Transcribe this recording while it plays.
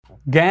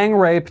Gang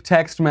rape,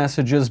 text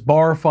messages,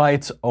 bar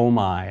fights, oh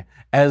my.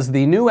 As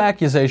the new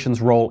accusations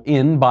roll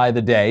in by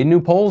the day, new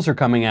polls are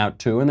coming out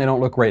too, and they don't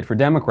look great for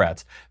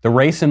Democrats. The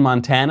race in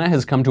Montana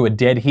has come to a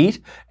dead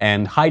heat,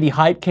 and Heidi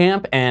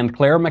Heitkamp and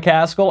Claire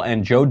McCaskill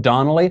and Joe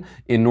Donnelly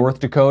in North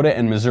Dakota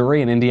and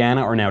Missouri and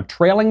Indiana are now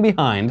trailing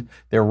behind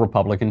their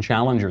Republican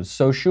challengers.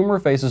 So Schumer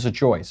faces a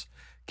choice.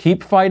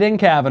 Keep fighting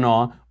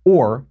Kavanaugh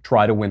or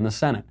try to win the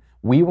Senate.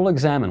 We will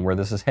examine where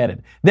this is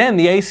headed. Then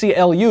the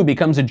ACLU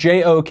becomes a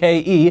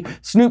JOKE.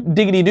 Snoop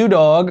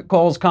Dogg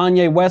calls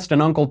Kanye West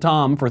and Uncle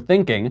Tom for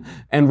thinking,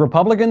 and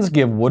Republicans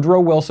give Woodrow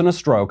Wilson a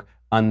stroke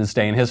on this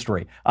day in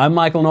history. I'm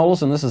Michael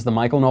Knowles, and this is The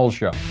Michael Knowles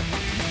Show.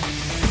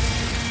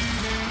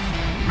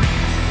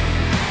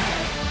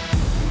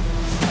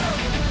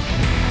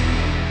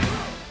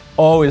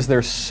 Oh, is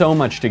there so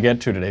much to get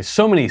to today?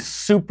 So many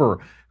super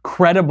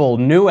credible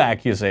new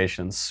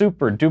accusations,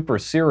 super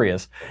duper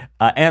serious,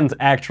 and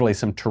actually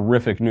some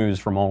terrific news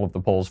from all of the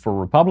polls for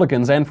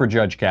Republicans and for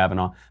Judge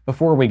Kavanaugh.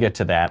 Before we get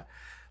to that,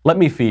 let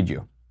me feed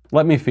you.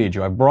 Let me feed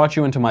you. I've brought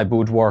you into my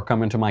boudoir.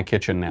 Come into my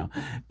kitchen now.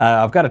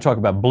 I've got to talk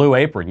about Blue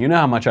Apron. You know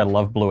how much I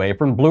love Blue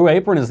Apron. Blue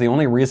Apron is the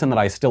only reason that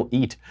I still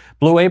eat.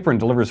 Blue Apron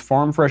delivers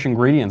farm-fresh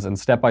ingredients and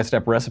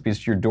step-by-step recipes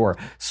to your door.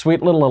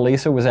 Sweet little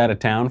Elisa was out of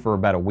town for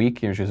about a week.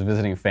 She was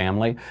visiting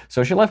family.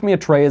 So she left me a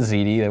tray of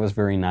ziti. That was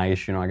very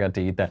nice. I got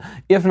to eat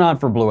that. If not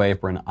for Blue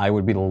Apron, I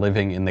would be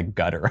living in the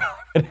gutter.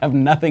 I'd have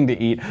nothing to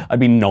eat. I'd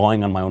be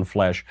gnawing on my own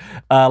flesh.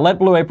 Let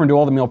Blue Apron do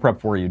all the meal prep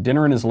for you.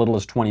 Dinner in as little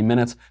as 20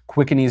 minutes.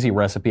 Quick and easy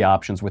recipe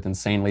options with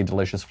insanely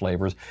delicious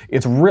flavors.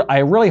 I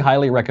really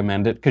highly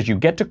recommend it because you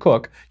get to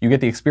cook, you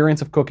get the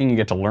experience of cooking, you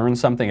get to learn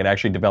something, it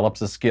actually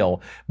develops a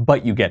skill,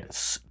 but you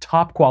get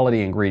top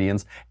quality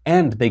ingredients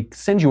and they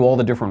send you all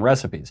the different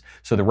recipes.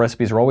 So the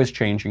recipes are always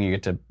changing, you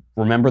get to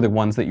remember the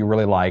ones that you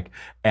really like,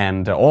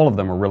 and all of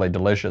them are really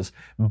delicious,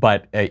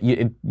 but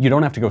you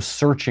don't have to go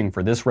searching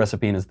for this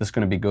recipe and is this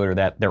going to be good or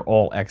that. They're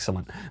all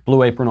excellent.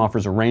 Blue Apron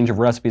offers a range of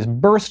recipes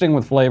bursting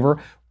with flavor.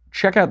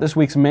 Check out this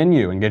week's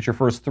menu and get your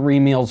first 3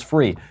 meals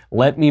free.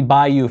 Let me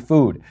buy you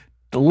food.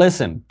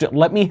 Listen,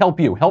 let me help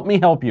you. Help me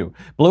help you.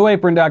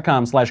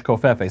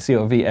 BlueApron.com/Covfefe,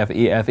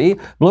 C-O-V-F-E-F-E.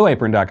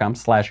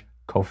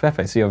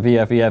 BlueApron.com/Covfefe,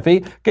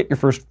 C-O-V-F-E-F-E. Get your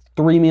first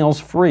 3 meals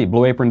free.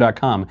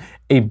 BlueApron.com,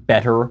 a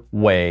better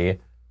way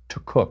to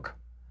cook.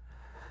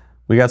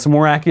 We got some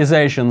more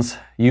accusations.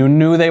 You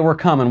knew they were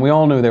coming. We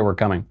all knew they were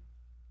coming.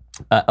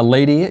 A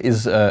lady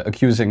is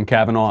accusing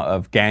Kavanaugh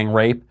of gang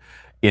rape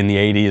in the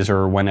 80s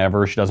or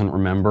whenever, she doesn't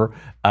remember.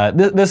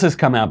 This has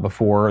come out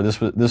before.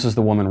 This is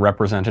the woman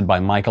represented by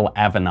Michael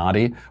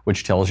Avenatti,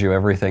 which tells you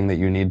everything that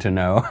you need to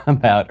know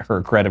about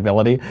her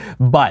credibility.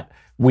 But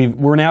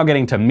we're now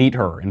getting to meet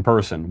her in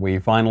person. We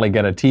finally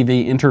get a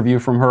TV interview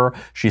from her.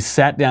 She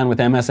sat down with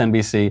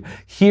MSNBC.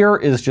 Here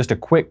is just a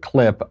quick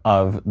clip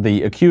of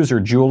the accuser,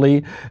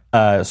 Julie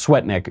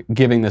Swetnick,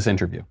 giving this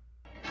interview.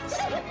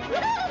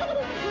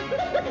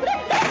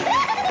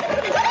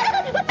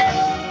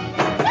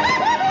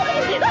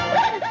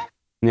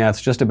 Yeah,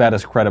 it's just about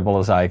as credible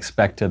as I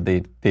expected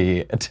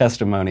the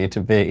testimony to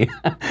be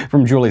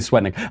from Julie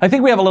Swetnick. I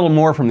think we have a little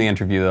more from the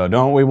interview, though,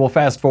 don't we? We'll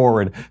fast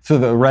forward to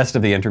the rest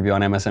of the interview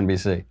on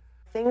MSNBC.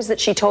 Things that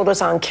she told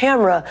us on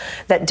camera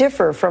that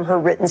differ from her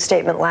written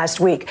statement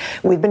last week.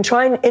 We've been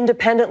trying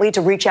independently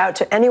to reach out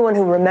to anyone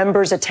who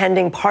remembers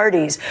attending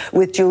parties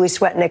with Julie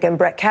Swetnick and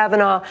Brett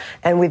Kavanaugh,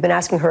 and we've been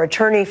asking her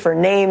attorney for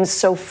names.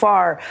 So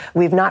far,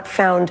 we've not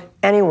found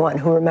anyone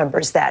who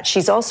remembers that.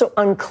 She's also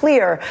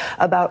unclear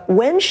about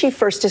when she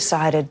first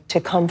decided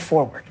to come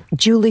forward.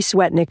 Julie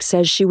Swetnick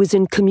says she was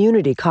in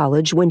community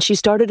college when she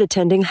started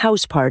attending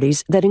house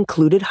parties that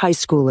included high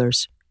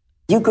schoolers.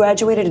 You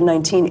graduated in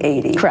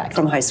 1980. Correct.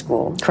 From high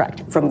school.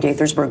 Correct. From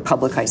Gaithersburg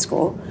Public High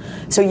School.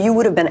 So you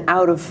would have been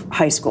out of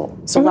high school.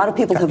 So a lot of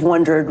people have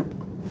wondered,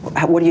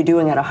 what are you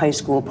doing at a high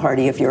school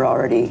party if you're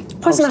already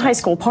It wasn't a high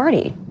school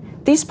party.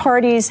 These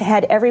parties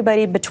had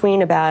everybody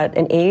between about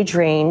an age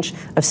range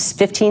of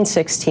 15,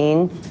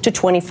 16 to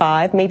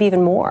 25, maybe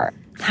even more.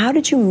 How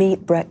did you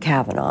meet Brett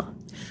Kavanaugh?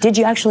 Did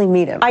you actually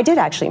meet him? I did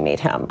actually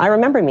meet him. I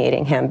remember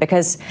meeting him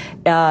because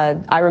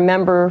I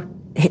remember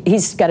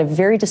he's got a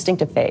very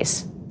distinctive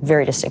face.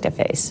 Very distinctive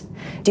face.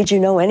 Did you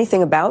know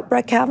anything about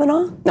Brett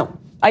Kavanaugh? No.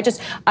 I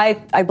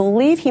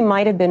believe he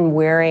might have been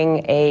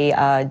wearing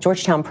a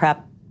Georgetown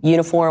Prep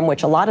uniform,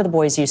 which a lot of the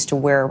boys used to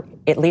wear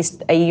at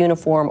least a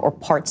uniform or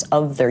parts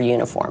of their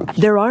uniform.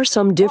 There are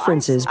some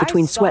differences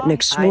between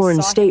Swetnick's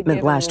sworn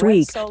statement last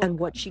week and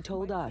what she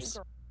told us.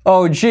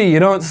 Oh, gee, you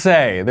don't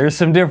say. There's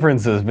some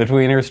differences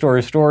between her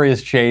story. Her story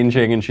is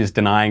changing and she's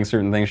denying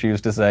certain things she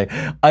used to say.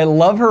 I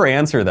love her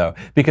answer, though,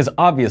 because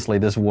obviously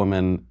this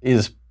woman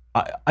is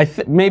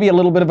maybe a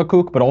little bit of a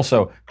kook, but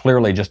also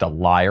clearly just a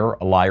liar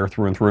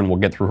through and through, and we'll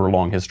get through her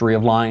long history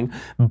of lying.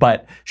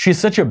 But she's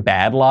such a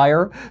bad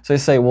liar. So I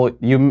say, well,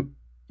 you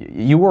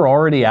you were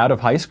already out of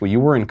high school. You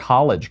were in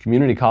college,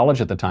 community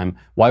college at the time.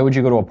 Why would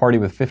you go to a party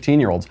with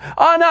 15-year-olds?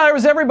 Oh, no, there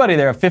was everybody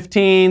there.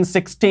 15,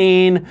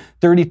 16,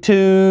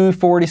 32,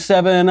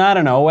 47, I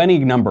don't know, any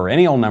number,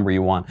 any old number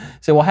you want.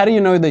 Say, well, how do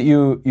you know that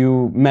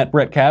you met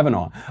Brett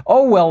Kavanaugh?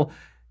 Oh, well,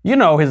 you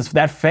know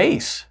that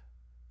face.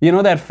 You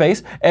know that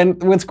face?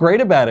 And what's great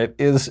about it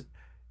is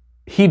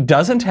he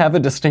doesn't have a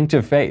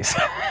distinctive face.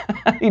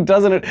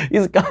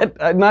 He's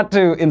got, not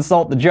to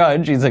insult the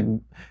judge, he's a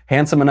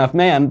handsome enough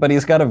man, but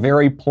he's got a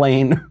very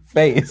plain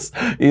face.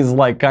 He's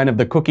like kind of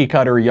the cookie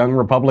cutter young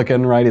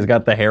Republican, right? He's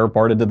got the hair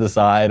parted to the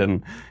side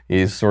and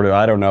he's sort of,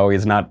 I don't know,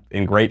 he's not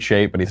in great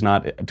shape, but he's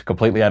not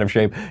completely out of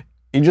shape.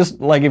 You just,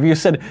 like if you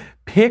said,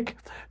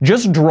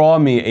 just draw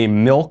me a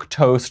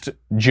milquetoast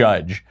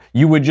judge,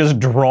 you would just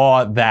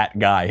draw that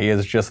guy. He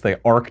is just the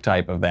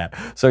archetype of that.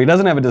 So he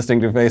doesn't have a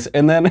distinctive face.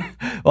 And then,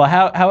 well,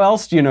 how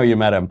else do you know you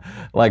met him?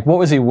 Like, what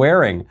was he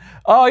wearing?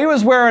 Oh, he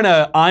was wearing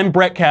a I'm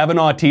Brett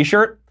Kavanaugh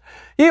t-shirt.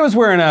 He was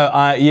wearing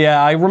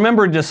I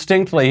remember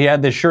distinctly, he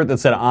had this shirt that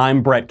said,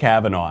 I'm Brett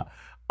Kavanaugh.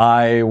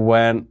 I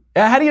went,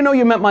 how do you know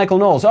you met Michael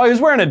Knowles? Oh, he was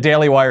wearing a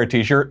Daily Wire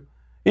t-shirt.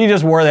 He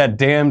just wore that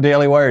damn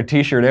Daily Wire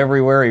t-shirt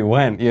everywhere he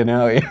went, you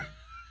know.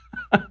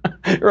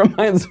 It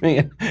reminds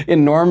me,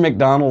 in Norm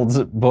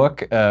Macdonald's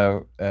book,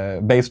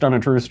 based on a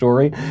true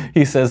story,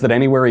 he says that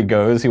anywhere he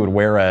goes, he would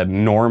wear a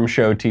Norm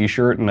Show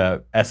t-shirt and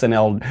a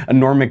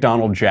Norm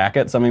Macdonald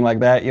jacket, something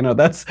like that. You know,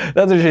 that's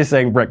what she's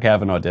saying Brett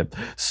Kavanaugh did.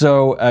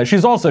 So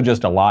she's also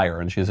just a liar,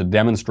 and she's a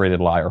demonstrated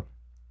liar.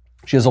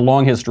 She has a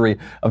long history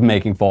of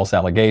making false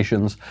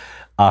allegations.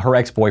 Her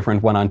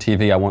ex-boyfriend went on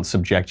TV. I won't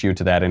subject you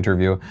to that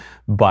interview,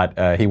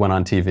 but he went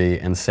on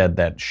TV and said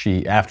that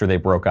after they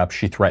broke up,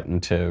 she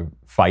threatened to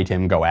fight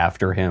him, go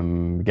after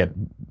him, get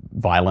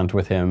violent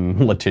with him,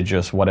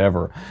 litigious,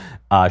 whatever.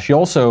 She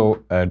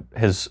also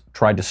has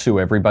tried to sue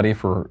everybody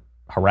for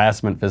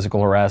harassment,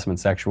 physical harassment,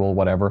 sexual,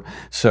 whatever.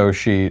 So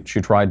she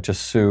tried to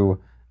sue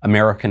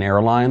American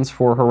Airlines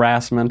for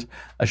harassment.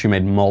 She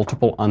made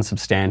multiple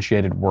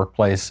unsubstantiated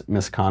workplace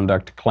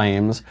misconduct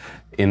claims.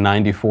 In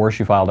 '94,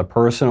 she filed a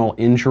personal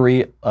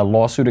injury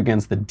lawsuit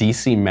against the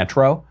DC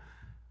Metro.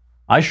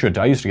 I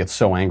used to get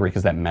so angry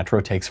because that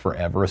metro takes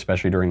forever,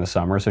 especially during the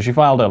summer. So she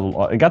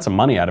got some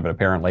money out of it,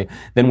 apparently.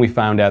 Then we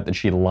found out that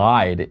she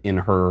lied in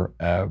her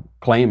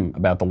claim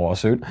about the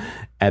lawsuit.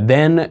 And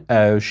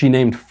then she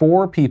named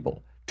 4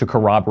 people to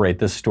corroborate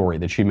this story,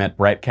 that she met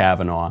Brett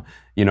Kavanaugh,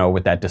 you know,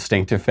 with that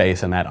distinctive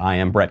face and that I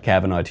am Brett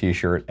Kavanaugh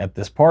t-shirt at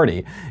this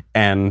party.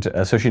 And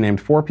so she named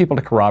 4 people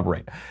to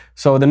corroborate.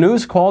 So the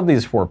news called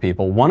these 4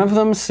 people. One of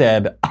them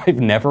said,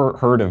 I've never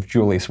heard of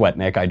Julie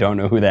Swetnick. I don't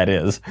know who that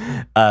is.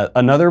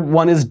 Another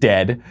one is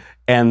dead.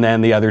 And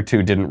then the other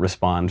 2 didn't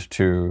respond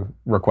to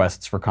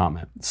requests for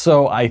comment.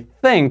 So I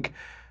think,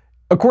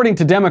 according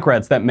to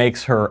Democrats, that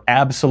makes her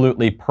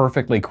absolutely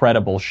perfectly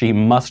credible. She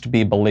must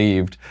be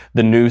believed,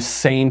 the new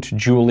Saint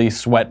Julie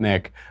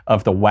Swetnick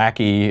of the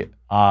wacky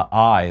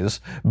eyes.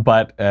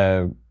 But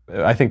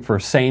I think for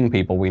sane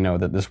people, we know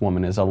that this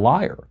woman is a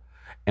liar.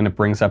 And it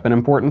brings up an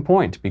important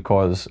point,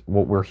 because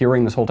what we're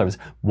hearing this whole time is,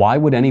 why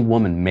would any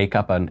woman make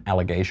up an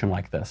allegation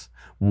like this?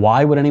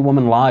 Why would any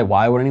woman lie?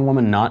 Why would any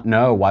woman not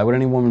know? Why would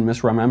any woman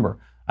misremember?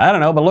 I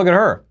don't know, but look at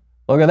her.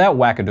 Look at that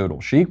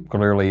wackadoodle. She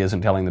clearly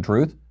isn't telling the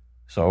truth.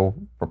 So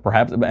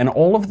perhaps, and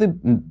all of the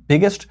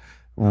biggest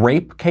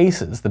rape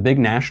cases, the big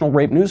national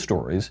rape news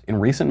stories in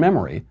recent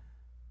memory,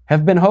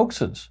 have been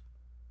hoaxes.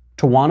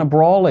 Tawana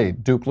Brawley,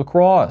 Duke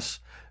Lacrosse,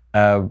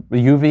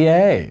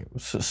 UVA,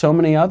 so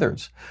many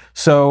others.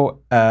 So,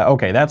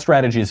 okay, that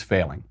strategy is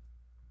failing.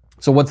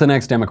 So what's the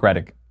next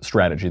Democratic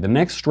strategy? The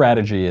next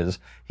strategy is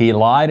he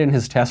lied in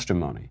his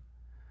testimony.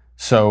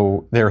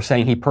 So they're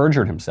saying he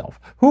perjured himself.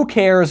 Who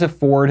cares if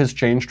Ford has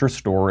changed her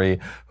story?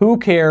 Who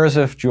cares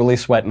if Julie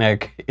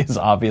Swetnick is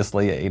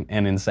obviously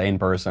an insane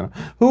person?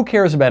 Who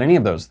cares about any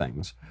of those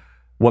things?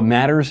 What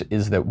matters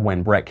is that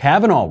when Brett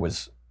Kavanaugh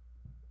was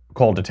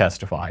called to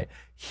testify,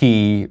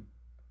 he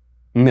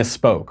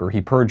misspoke, or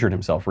he perjured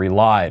himself, or he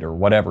lied, or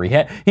whatever.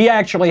 He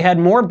actually had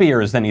more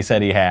beers than he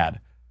said he had.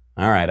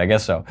 All right, I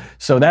guess so.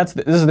 So this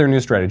is their new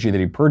strategy, that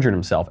he perjured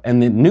himself.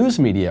 And the news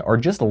media are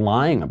just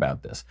lying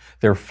about this.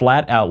 They're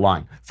flat out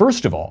lying.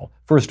 First of all,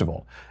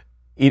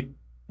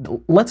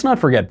 let's not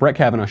forget, Brett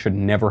Kavanaugh should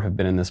never have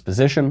been in this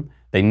position.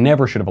 They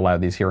never should have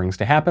allowed these hearings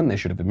to happen. They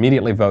should have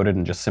immediately voted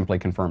and just simply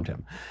confirmed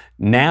him.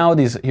 Now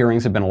these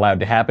hearings have been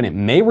allowed to happen. It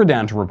may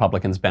redound to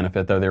Republicans'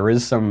 benefit, though there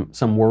is some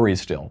worry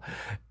still.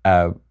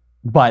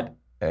 But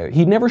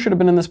he never should have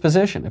been in this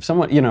position. If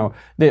someone,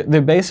 they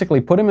basically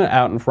put him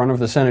out in front of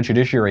the Senate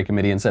Judiciary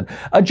Committee and said,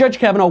 Judge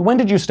Kavanaugh, when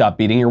did you stop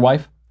beating your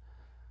wife?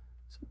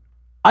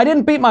 I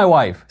didn't beat my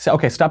wife. Say,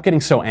 okay, stop getting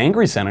so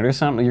angry, Senator.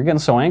 You're getting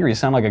so angry. You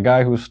sound like a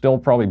guy who still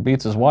probably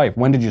beats his wife.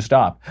 When did you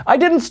stop? I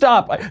didn't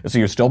stop. So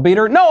you still beat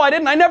her? No, I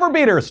didn't. I never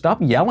beat her. Stop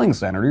yelling,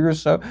 Senator. You're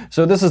so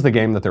this is the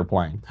game that they're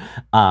playing.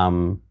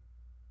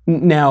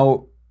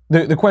 Now,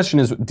 the question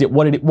is,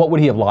 what would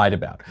he have lied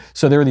about?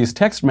 So there are these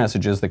text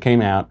messages that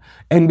came out.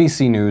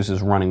 NBC News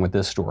is running with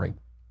this story.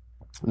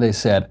 They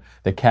said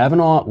that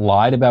Kavanaugh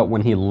lied about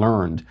when he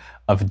learned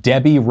of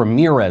Debbie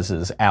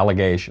Ramirez's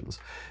allegations.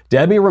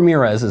 Debbie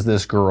Ramirez is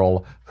this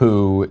girl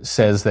who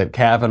says that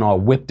Kavanaugh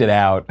whipped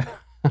out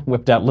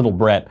little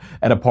Brett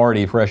at a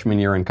party freshman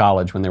year in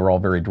college when they were all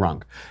very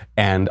drunk.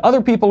 And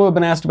other people who have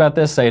been asked about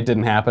this say it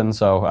didn't happen,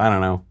 so I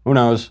don't know. Who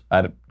knows?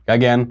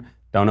 Again,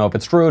 don't know if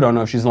it's true, don't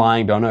know if she's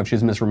lying, don't know if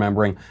she's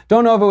misremembering,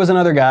 don't know if it was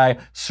another guy,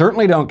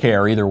 certainly don't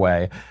care either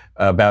way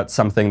about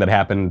something that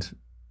happened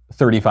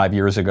 35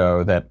 years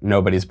ago that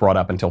nobody's brought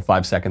up until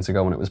 5 seconds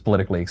ago when it was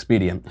politically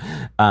expedient.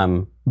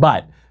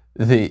 But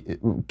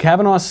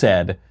Kavanaugh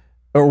said,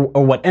 or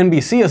what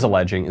NBC is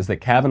alleging is that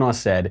Kavanaugh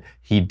said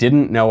he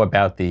didn't know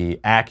about the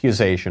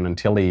accusation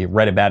until he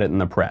read about it in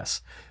the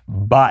press.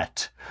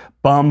 But,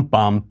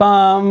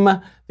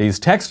 these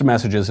text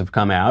messages have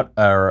come out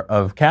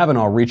of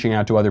Kavanaugh reaching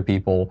out to other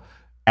people,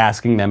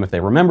 asking them if they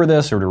remember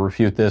this or to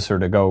refute this or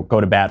to go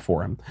to bat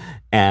for him.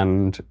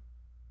 And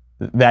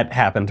that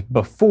happened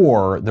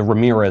before the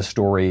Ramirez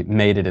story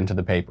made it into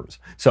the papers.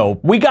 So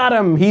we got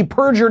him. He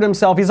perjured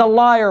himself. He's a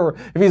liar.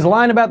 If he's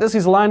lying about this,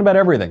 he's lying about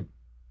everything.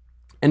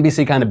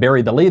 NBC kind of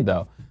buried the lead,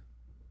 though,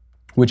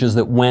 which is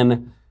that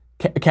when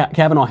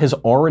Kavanaugh has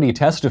already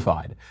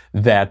testified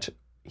that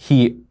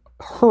he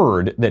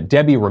heard that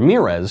Debbie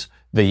Ramirez,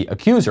 the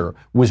accuser,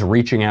 was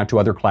reaching out to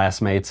other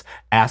classmates,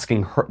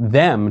 asking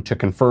them to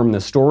confirm the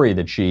story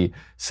that she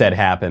said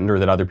happened or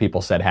that other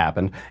people said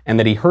happened, and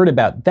that he heard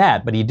about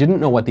that, but he didn't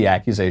know what the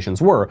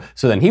accusations were.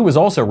 So then he was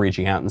also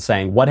reaching out and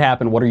saying, what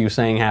happened? What are you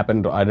saying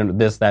happened? I don't know,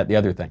 this, that, the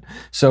other thing.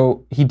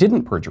 So he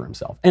didn't perjure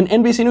himself. And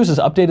NBC News has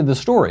updated the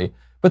story,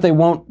 but they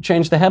won't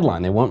change the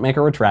headline. They won't make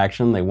a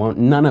retraction. They won't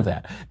none of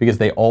that because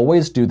they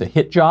always do the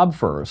hit job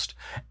first,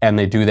 and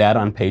they do that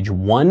on page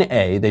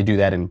 1A. They do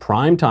that in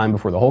prime time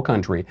before the whole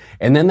country,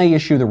 and then they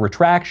issue the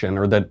retraction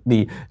or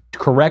the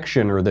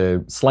correction or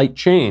the slight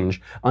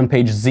change on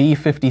page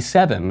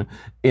Z57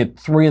 at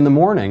 3 a.m,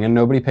 and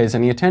nobody pays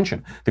any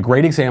attention. The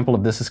great example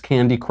of this is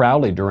Candy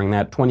Crowley during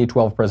that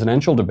 2012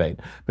 presidential debate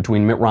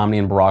between Mitt Romney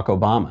and Barack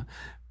Obama.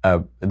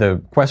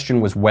 The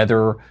question was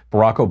whether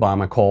Barack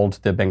Obama called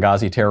the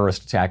Benghazi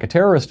terrorist attack a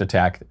terrorist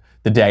attack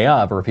the day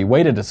of, or if he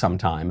waited to some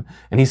time.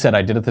 And he said,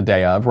 I did it the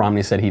day of.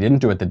 Romney said he didn't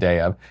do it the day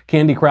of.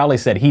 Candy Crowley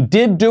said he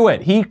did do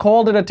it. He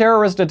called it a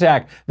terrorist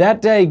attack.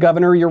 That day,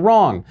 Governor, you're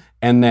wrong.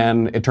 And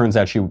then it turns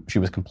out she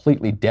was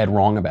completely dead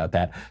wrong about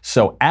that.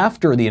 So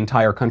after the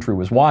entire country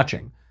was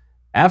watching,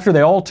 after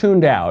they all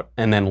tuned out,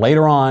 and then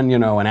later on,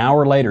 an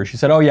hour later, she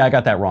said, oh yeah, I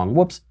got that wrong.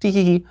 Whoops,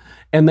 tee-hee-hee.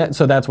 And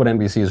so that's what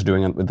NBC is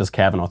doing with this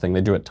Kavanaugh thing.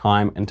 They do it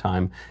time and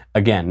time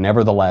again.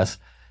 Nevertheless,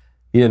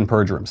 he didn't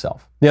perjure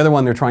himself. The other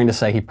one, they're trying to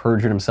say he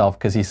perjured himself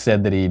because he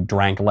said that he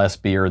drank less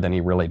beer than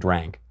he really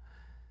drank.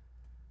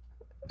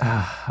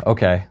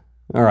 Okay.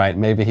 All right,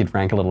 maybe he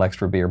drank a little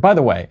extra beer. By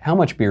the way, how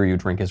much beer you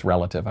drink is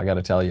relative, I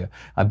gotta tell you.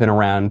 I've been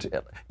around,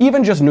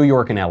 even just New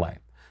York and LA.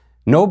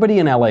 Nobody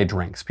in LA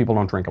drinks. People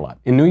don't drink a lot.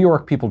 In New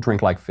York, people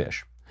drink like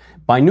fish.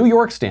 By New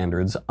York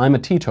standards, I'm a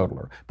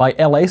teetotaler. By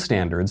LA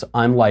standards,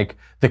 I'm like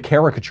the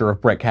caricature of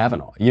Brett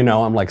Kavanaugh.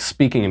 I'm like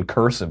speaking in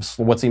cursive,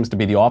 what seems to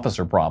be the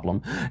officer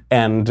problem.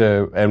 And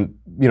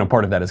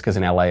part of that is because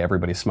in LA,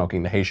 everybody's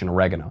smoking the Haitian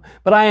oregano.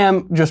 But I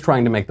am just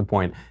trying to make the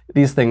point.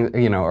 These things,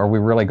 are we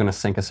really going to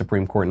sink a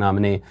Supreme Court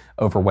nominee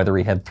over whether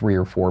he had 3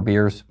 or 4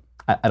 beers?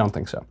 I don't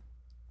think so.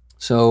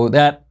 So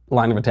that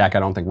line of attack,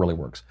 I don't think really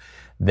works.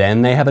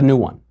 Then they have a new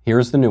one.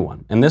 Here's the new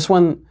one. And this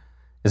one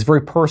is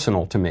very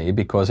personal to me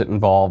because it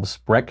involves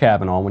Brett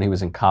Kavanaugh when he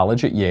was in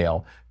college at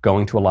Yale,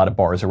 going to a lot of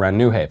bars around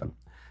New Haven.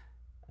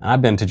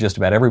 I've been to just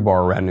about every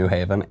bar around New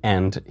Haven,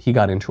 and he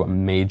got into a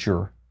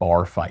major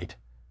bar fight.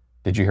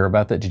 Did you hear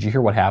about that? Did you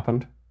hear what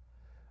happened?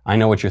 I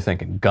know what you're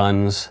thinking.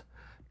 Guns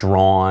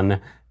drawn,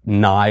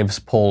 knives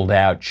pulled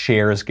out,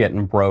 chairs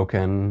getting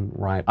broken,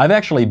 right? I've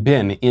actually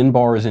been in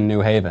bars in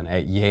New Haven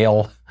at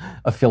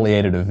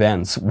Yale-affiliated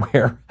events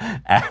where,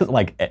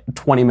 like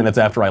 20 minutes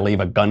after I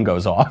leave, a gun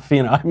goes off.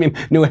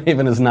 New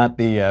Haven is not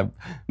the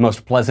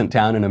most pleasant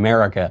town in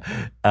America,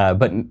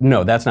 but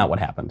no, that's not what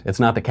happened. It's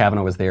not that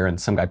Kavanaugh was there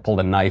and some guy pulled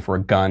a knife or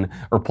a gun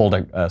or pulled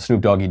a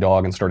Snoop Doggy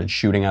dog and started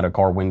shooting out a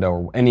car window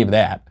or any of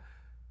that.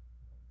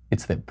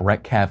 It's that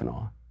Brett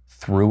Kavanaugh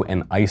threw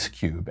an ice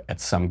cube at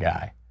some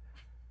guy.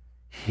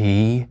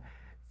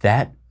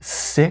 That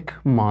sick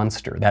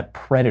monster, that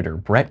predator,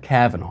 Brett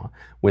Kavanaugh,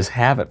 was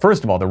having,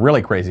 first of all, the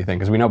really crazy thing,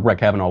 because we know Brett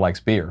Kavanaugh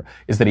likes beer,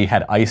 is that he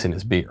had ice in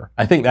his beer.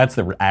 I think that's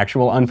the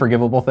actual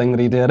unforgivable thing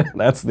that he did.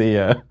 That's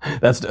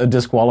a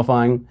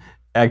disqualifying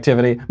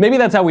activity. Maybe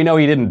that's how we know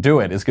he didn't do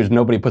it, is because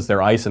nobody puts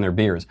their ice in their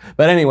beers.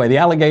 But anyway, the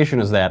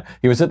allegation is that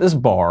he was at this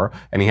bar,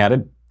 and he had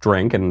a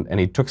drink, and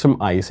he took some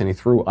ice, and he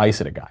threw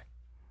ice at a guy.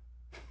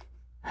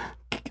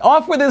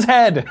 Off with his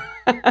head.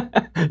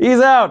 He's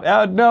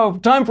out. No,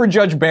 time for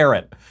Judge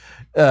Barrett.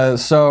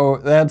 So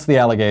that's the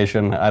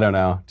allegation. I don't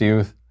know.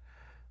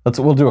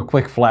 We'll do a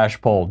quick flash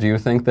poll. Do you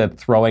think that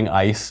throwing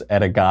ice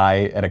at a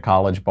guy at a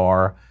college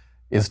bar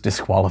is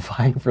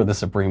disqualifying for the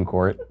Supreme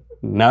Court?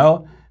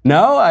 No?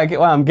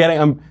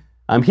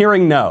 I'm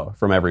hearing no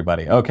from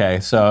everybody. Okay,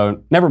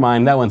 so never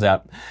mind. That one's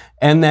out.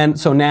 And then,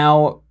 so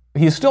now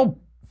he's still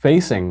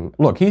facing,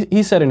 look,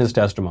 he said in his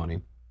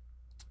testimony,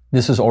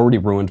 this has already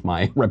ruined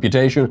my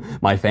reputation,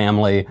 my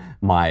family,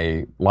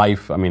 my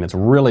life. I mean, it's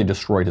really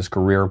destroyed his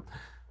career.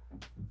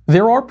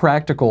 There are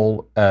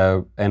practical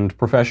and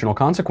professional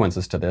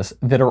consequences to this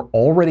that are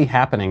already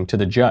happening to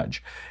the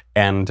judge.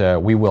 And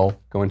we will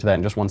go into that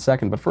in just one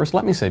second. But first,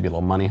 let me save you a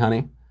little money,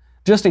 honey.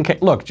 Just in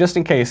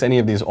case any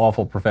of these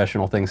awful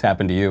professional things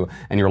happen to you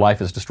and your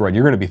life is destroyed,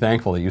 you're going to be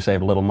thankful that you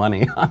saved a little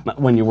money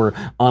when you were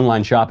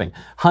online shopping.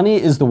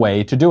 Honey is the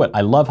way to do it.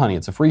 I love Honey.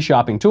 It's a free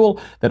shopping tool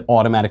that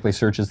automatically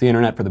searches the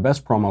internet for the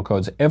best promo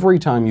codes every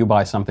time you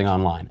buy something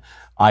online.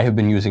 I have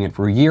been using it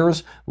for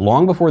years,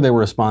 long before they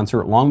were a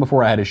sponsor, long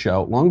before I had a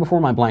show, long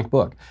before my blank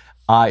book.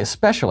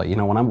 Especially,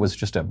 when I was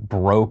just a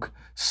broke,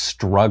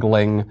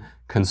 struggling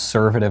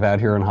conservative out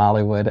here in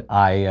Hollywood,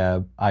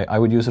 I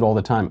would use it all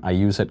the time. I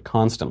use it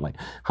constantly.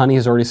 Honey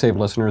has already saved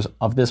listeners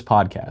of this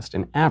podcast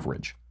an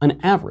average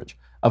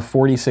of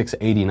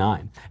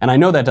 $46.89. And I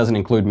know that doesn't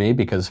include me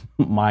because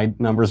my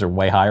numbers are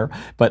way higher,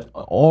 but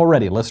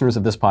already listeners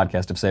of this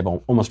podcast have saved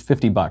almost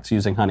 $50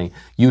 using Honey.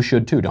 You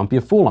should too. Don't be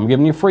a fool. I'm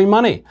giving you free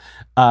money.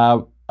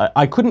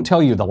 I couldn't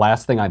tell you the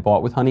last thing I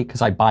bought with Honey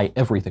because I buy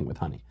everything with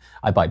Honey.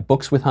 I buy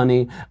books with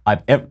Honey.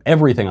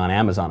 Everything on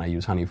Amazon I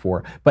use Honey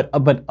for, but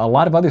a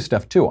lot of other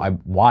stuff too.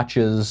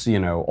 Watches,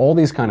 all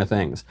these kind of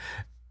things.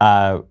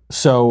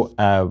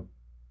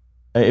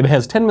 It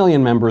has 10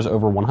 million members,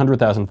 over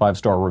 100,000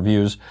 five-star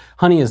reviews.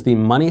 Honey is the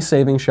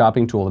money-saving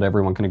shopping tool that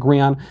everyone can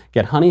agree on.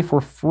 Get Honey for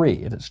free.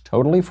 It is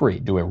totally free.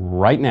 Do it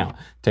right now. It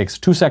takes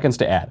 2 seconds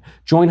to add.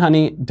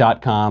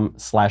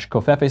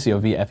 Joinhoney.com/Covfefe,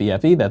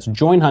 C-O-V-F-E-F-E. That's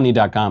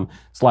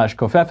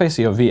joinhoney.com/Covfefe,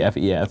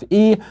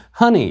 C-O-V-F-E-F-E.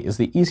 Honey is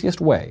the easiest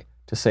way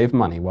to save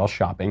money while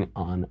shopping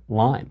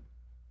online.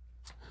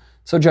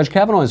 So Judge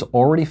Kavanaugh is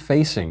already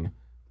facing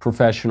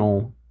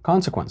professional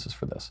consequences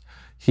for this.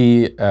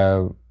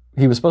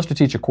 He was supposed to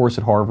teach a course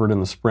at Harvard in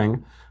the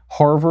spring.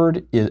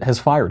 Harvard has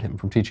fired him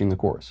from teaching the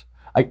course.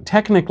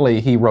 Technically,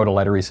 he wrote a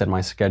letter. He said,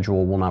 my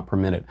schedule will not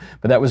permit it.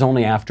 But that was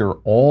only after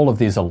all of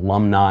these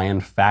alumni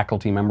and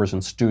faculty members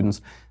and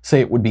students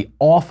say it would be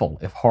awful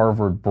if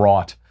Harvard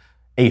brought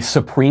a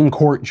Supreme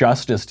Court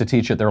justice to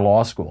teach at their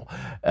law school.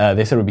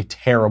 They said it would be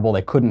terrible.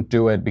 They couldn't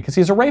do it because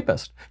he's a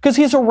rapist. Because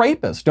he's a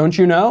rapist, don't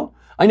you know?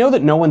 I know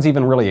that no one's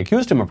even really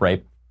accused him of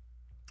rape,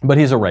 but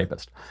he's a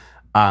rapist.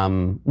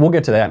 We'll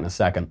get to that in a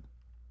second,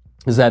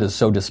 because that is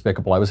so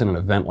despicable. I was in an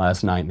event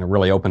last night, and it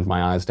really opened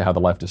my eyes to how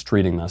the left is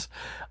treating this.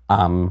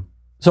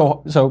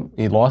 So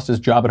he lost his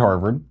job at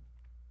Harvard.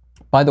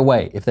 By the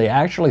way, if they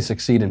actually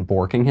succeed in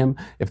borking him,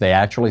 if they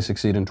actually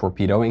succeed in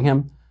torpedoing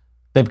him,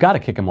 they've got to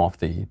kick him off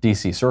the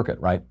D.C. Circuit,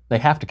 right? They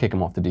have to kick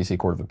him off the D.C.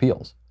 Court of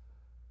Appeals.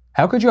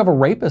 How could you have a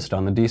rapist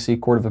on the D.C.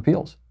 Court of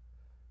Appeals?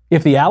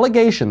 If the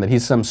allegation that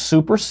he's some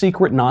super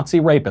secret Nazi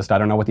rapist, I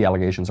don't know what the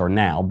allegations are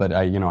now, but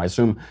I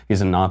assume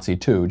he's a Nazi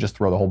too, just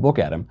throw the whole book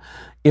at him.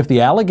 If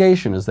the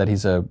allegation is that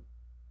he's a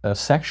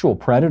sexual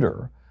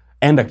predator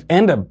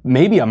and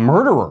maybe a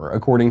murderer,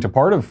 according to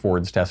part of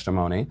Ford's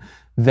testimony,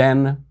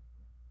 then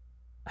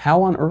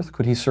how on earth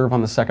could he serve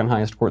on the second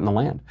highest court in the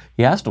land?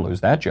 He has to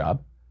lose that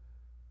job.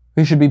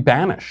 He should be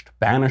banished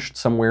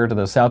somewhere to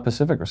the South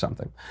Pacific or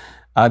something.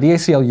 The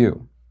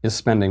ACLU is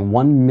spending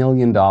 $1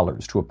 million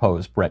to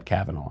oppose Brett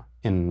Kavanaugh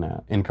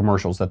in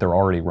commercials that they're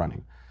already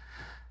running.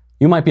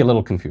 You might be a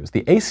little confused.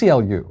 The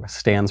ACLU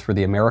stands for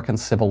the American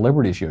Civil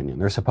Liberties Union.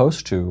 They're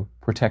supposed to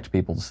protect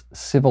people's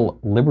civil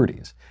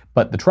liberties.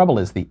 But the trouble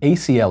is the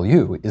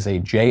ACLU is a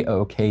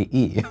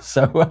J-O-K-E,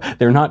 so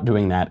they're not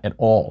doing that at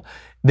all.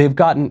 They've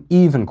gotten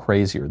even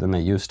crazier than they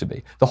used to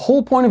be. The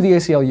whole point of the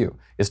ACLU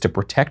is to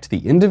protect the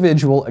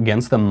individual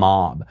against the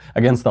mob,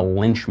 against the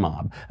lynch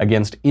mob,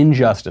 against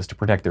injustice, to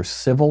protect their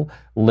civil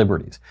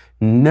liberties.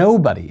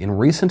 Nobody in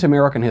recent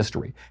American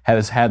history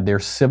has had their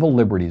civil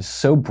liberties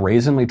so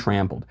brazenly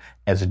trampled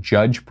as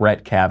Judge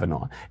Brett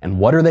Kavanaugh. And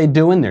what are they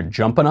doing? They're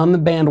jumping on the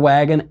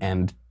bandwagon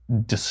and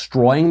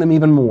destroying them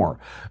even more.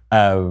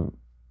 The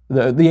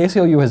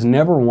ACLU has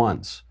never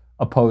once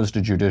opposed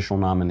a judicial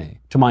nominee.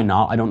 To my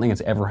knowledge, I don't think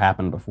it's ever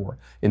happened before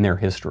in their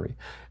history.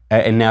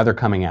 And now they're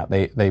coming out.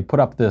 They put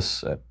up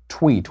this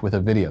tweet with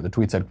a video. The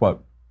tweet said,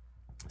 quote,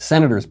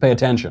 "Senators, pay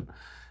attention.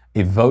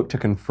 A vote to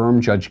confirm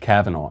Judge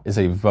Kavanaugh is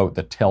a vote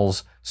that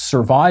tells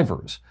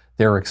survivors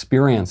their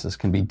experiences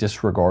can be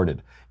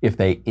disregarded if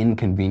they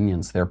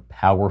inconvenience their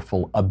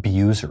powerful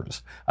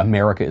abusers.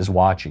 America is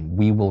watching.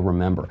 We will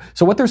remember."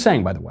 So what they're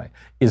saying, by the way,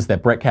 is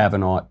that Brett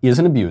Kavanaugh is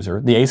an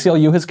abuser. The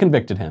ACLU has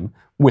convicted him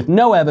with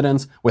no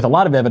evidence, with a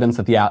lot of evidence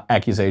that the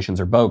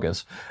accusations are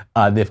bogus.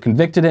 They've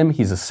convicted him.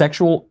 He's a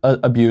sexual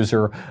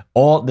abuser.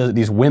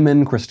 These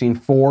women, Christine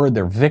Ford,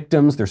 they're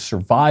victims, they're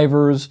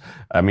survivors.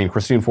 I mean,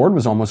 Christine Ford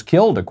was almost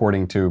killed,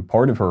 according to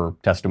part of her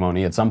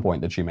testimony at some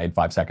point that she made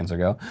 5 seconds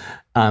ago.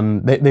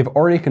 They've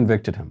already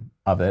convicted him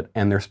of it,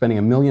 and they're spending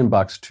 $1 million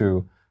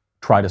to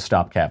try to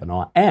stop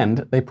Kavanaugh. And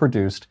they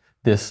produced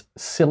this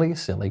silly,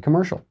 silly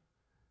commercial.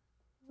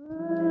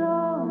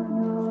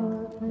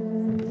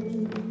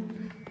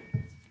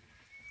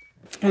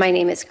 My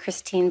name is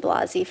Christine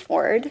Blasey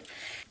Ford,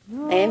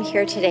 I am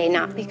here today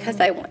not because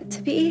I want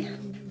to be.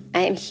 I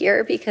am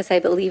here because I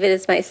believe it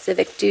is my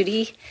civic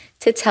duty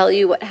to tell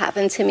you what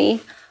happened to me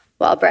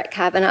while Brett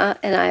Kavanaugh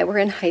and I were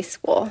in high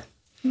school.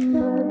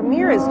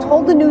 Ramirez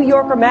told the New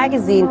Yorker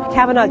magazine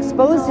Kavanaugh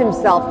exposed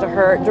himself to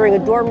her during a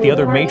dorm room. The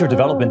other major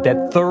development,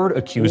 that third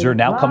accuser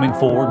now coming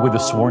forward with a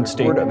sworn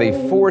statement. Of a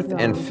fourth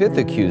and fifth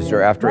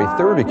accuser after a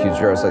third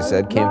accuser, as I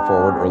said, came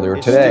forward earlier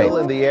today. Still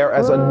in the air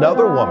as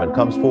another woman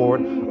comes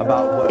forward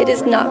about what... It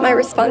is not my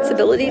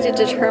responsibility to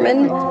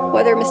determine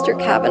whether Mr.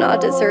 Kavanaugh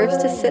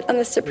deserves to sit on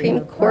the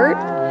Supreme Court.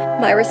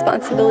 My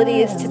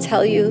responsibility is to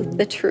tell you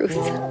the truth.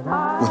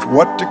 With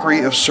what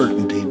degree of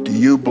certainty do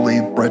you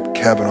believe Brett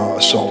Kavanaugh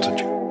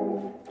assaulted you?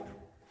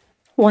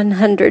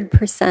 100%.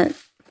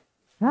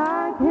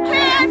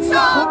 Cancel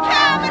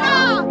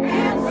Kavanaugh!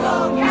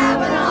 Cancel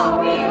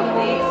Kavanaugh! We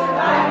believe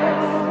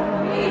survivors.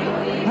 We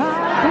believe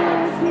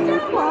survivors.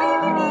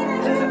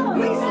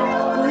 We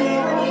still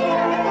believe in you.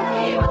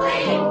 We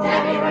believe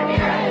Debbie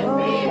Ramirez.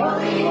 We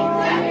believe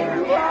Debbie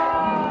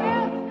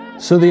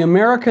Ramirez. So the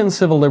American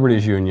Civil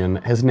Liberties Union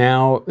has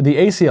now, the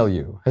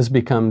ACLU has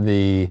become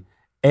the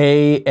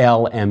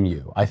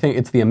ALMU. I think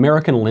it's the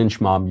American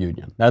Lynch Mob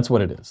Union. That's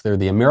what it is. They're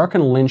the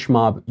American Lynch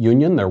Mob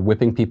Union. They're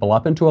whipping people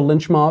up into a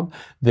lynch mob.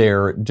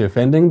 They're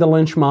defending the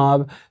lynch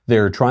mob.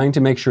 They're trying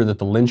to make sure that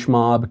the lynch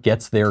mob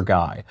gets their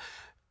guy.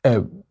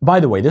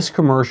 By the way, this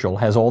commercial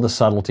has all the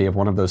subtlety of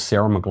one of those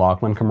Sarah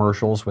McLachlan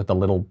commercials with the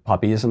little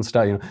puppies and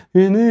stuff. You know,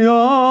 in the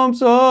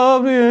arms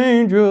of the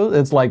angel.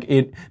 It's like,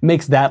 it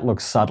makes that look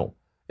subtle.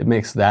 It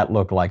makes that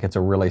look like it's a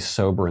really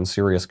sober and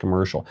serious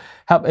commercial.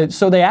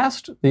 So they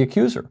asked the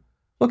accuser.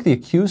 Look, the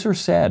accuser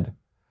said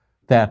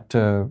that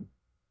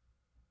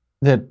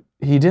that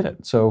he did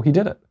it, so he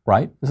did it,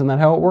 right? Isn't that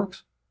how it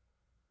works?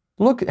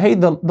 Look, hey,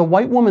 the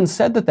white woman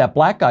said that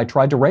black guy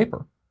tried to rape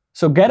her,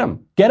 so get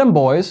him,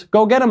 boys,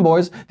 go get him,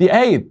 boys. We're the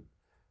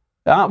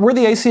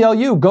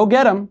ACLU, go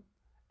get him.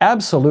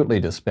 Absolutely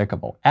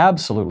despicable,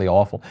 absolutely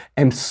awful,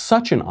 and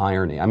such an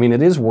irony. I mean,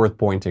 it is worth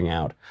pointing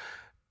out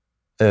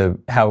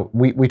how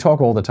we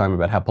talk all the time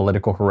about how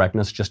political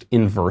correctness just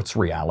inverts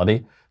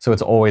reality. So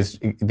it's always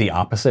the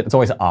opposite. It's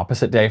always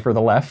opposite day for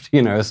the left,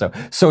 you know. So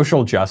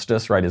social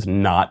justice, right, is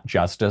not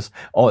justice.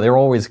 They're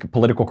always,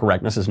 political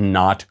correctness is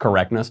not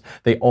correctness.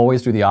 They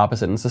always do the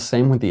opposite. And it's the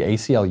same with the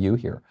ACLU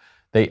here.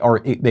 They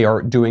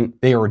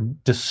are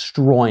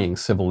destroying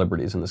civil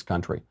liberties in this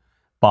country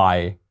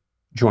by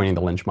joining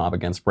the lynch mob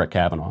against Brett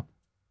Kavanaugh.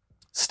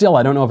 Still,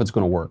 I don't know if it's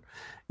going to work.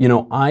 You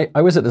know, I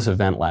was at this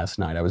event last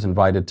night. I was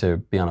invited to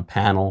be on a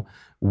panel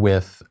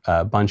with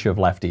a bunch of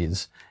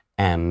lefties,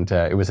 and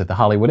it was at the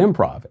Hollywood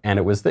Improv. And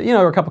it was, there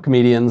were a couple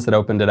comedians that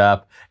opened it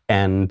up,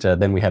 and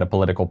then we had a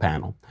political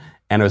panel.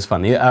 And it was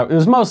funny. It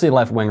was mostly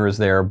left-wingers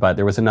there, but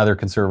there was another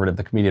conservative,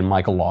 the comedian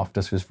Michael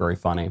Loftus, who's very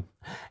funny.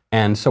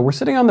 And so we're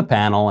sitting on the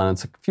panel, and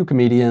it's a few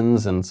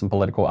comedians and some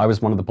political, I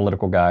was one of the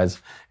political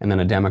guys, and then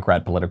a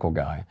Democrat political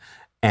guy.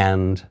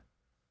 And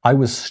I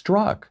was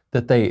struck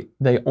that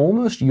they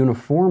almost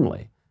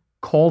uniformly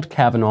called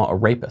Kavanaugh a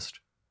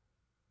rapist.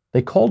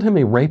 They called him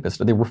a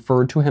rapist. They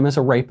referred to him as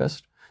a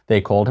rapist.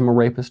 They called him a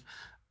rapist.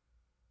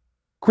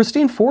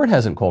 Christine Ford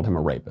hasn't called him a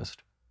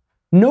rapist.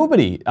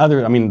 Nobody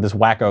this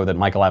wacko that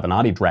Michael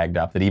Avenatti dragged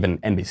up that even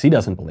NBC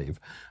doesn't believe.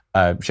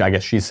 I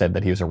guess she said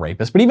that he was a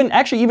rapist. But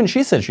even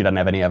she said she doesn't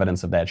have any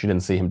evidence of that. She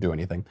didn't see him do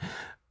anything.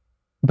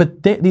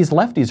 But these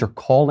lefties are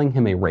calling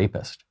him a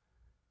rapist,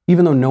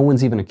 even though no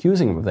one's even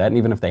accusing him of that. And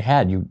even if they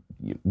had,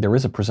 there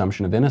is a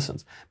presumption of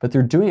innocence. But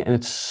they're doing it, and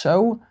it's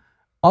so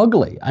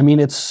ugly. I mean,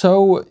 it's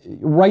so,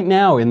 right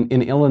now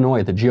in Illinois,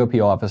 at the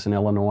GOP office in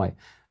Illinois,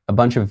 a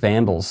bunch of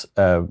vandals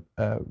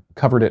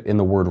covered it in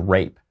the word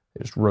rape.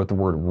 They just wrote the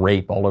word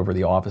rape all over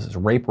the offices.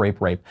 Rape, rape,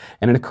 rape.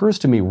 And it occurs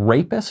to me,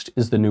 rapist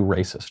is the new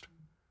racist.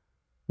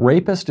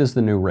 Rapist is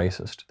the new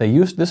racist.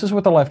 This is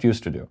what the left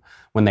used to do.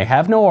 When they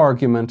have no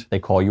argument, they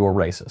call you a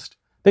racist.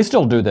 They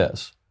still do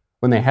this.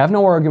 When they have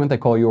no argument, they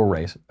call you a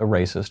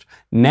racist.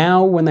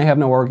 Now, when they have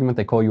no argument,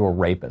 they call you a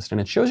rapist. And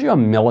it shows you how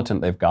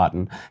militant they've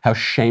gotten, how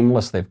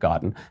shameless they've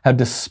gotten, how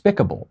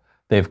despicable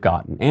they've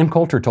gotten. Ann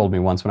Coulter told me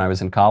once when I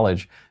was in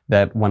college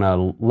that when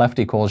a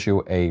lefty calls you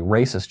a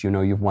racist, you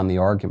know you've won the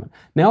argument.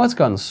 Now it's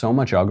gotten so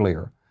much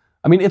uglier.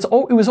 I mean, it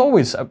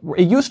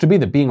used to be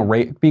that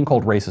being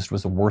called racist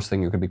was the worst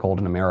thing you could be called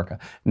in America.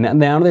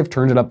 Now they've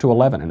turned it up to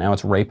 11, and now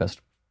it's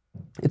rapist.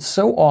 It's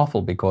so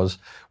awful because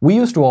we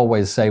used to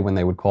always say when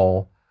they would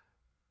call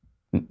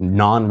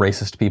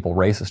non-racist people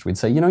racist, we'd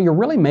say, you're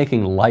really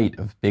making light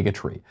of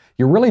bigotry.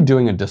 You're really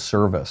doing a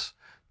disservice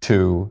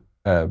to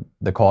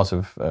the cause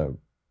of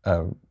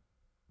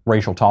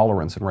racial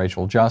tolerance and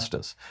racial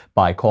justice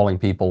by calling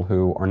people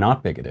who are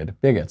not bigoted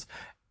bigots.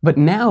 But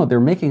now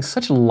they're making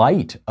such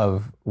light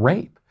of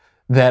rape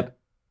that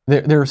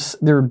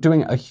they're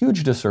doing a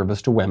huge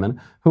disservice to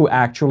women who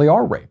actually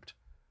are raped.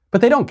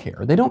 But they don't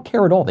care. They don't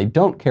care at all. They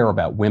don't care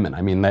about women.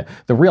 I mean,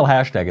 the real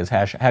hashtag is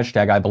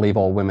hashtag I believe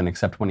all women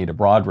except Juanita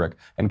Broaddrick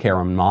and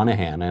Karen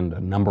Monahan and a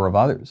number of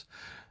others.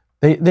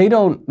 They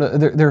don't,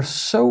 they're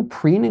so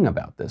preening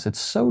about this. It's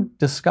so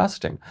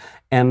disgusting.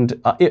 And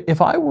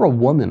if I were a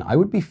woman, I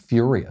would be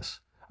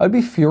furious. I would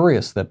be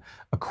furious that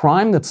a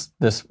crime that's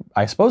this,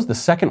 I suppose the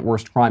second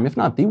worst crime, if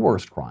not the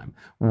worst crime,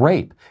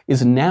 rape,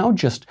 is now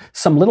just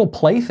some little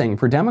plaything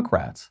for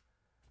Democrats.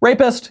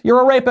 Rapist,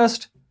 you're a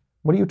rapist.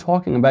 What are you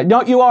talking about?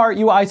 No, you are.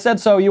 I said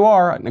so, you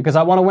are, because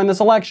I want to win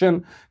this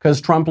election, because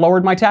Trump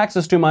lowered my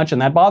taxes too much,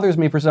 and that bothers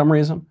me for some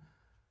reason.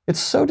 It's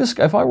so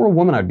if I were a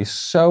woman, I'd be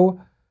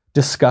so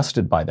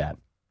disgusted by that.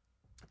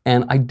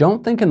 And I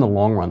don't think in the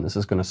long run this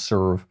is going to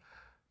serve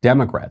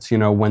Democrats. You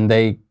know, when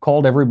they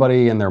called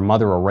everybody and their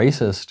mother a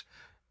racist,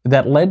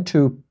 that led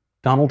to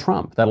Donald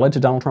Trump. That led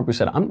to Donald Trump who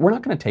said, we're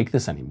not going to take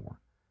this anymore.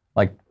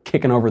 Like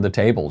kicking over the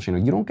tables. You know,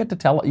 you don't get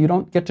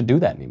to do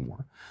that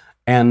anymore.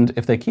 And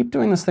if they keep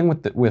doing this thing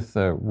with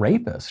the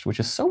rapist, which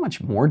is so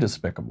much more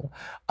despicable,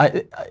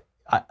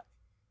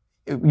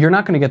 you're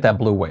not going to get that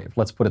blue wave,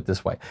 let's put it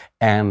this way.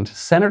 And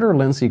Senator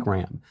Lindsey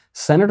Graham,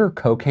 Senator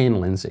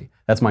Cocaine Lindsey,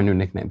 that's my new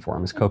nickname for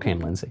him, is Cocaine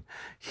Lindsey.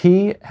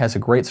 He has a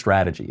great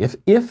strategy.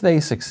 If they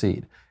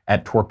succeed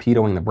at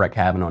torpedoing the Brett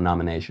Kavanaugh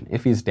nomination,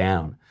 if he's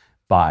down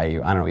by,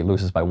 I don't know, he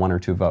loses by 1 or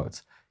 2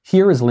 votes,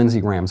 here is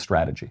Lindsey Graham's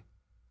strategy.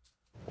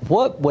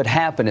 What would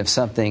happen if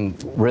something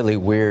really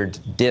weird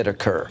did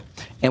occur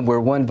and we're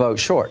 1 vote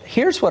short?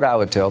 Here's what I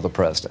would tell the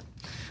president.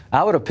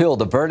 I would appeal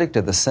the verdict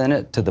of the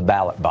Senate to the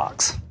ballot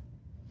box.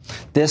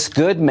 This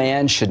good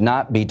man should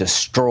not be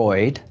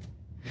destroyed.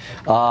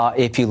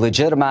 If you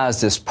legitimize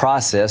this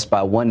process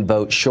by 1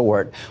 vote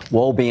short,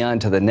 woe be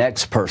unto the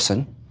next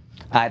person.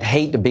 I'd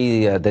hate to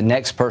be the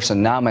next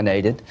person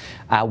nominated.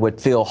 I would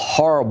feel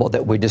horrible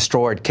that we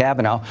destroyed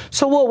Kavanaugh.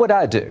 So what would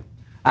I do?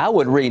 I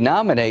would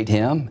renominate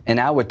him, and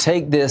I would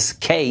take this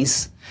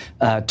case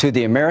to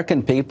the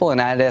American people, and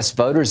I'd ask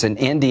voters in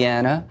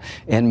Indiana,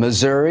 in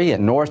Missouri,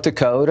 and North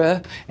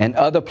Dakota, and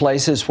other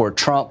places where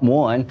Trump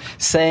won,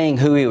 saying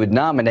who he would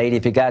nominate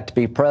if he got to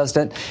be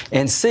president,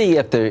 and see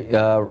if the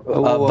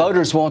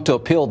voters want to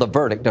appeal the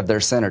verdict of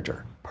their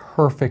senator.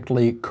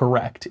 Perfectly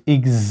correct.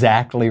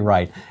 Exactly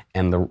right.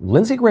 And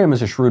Lindsey Graham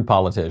is a shrewd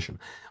politician.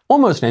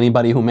 Almost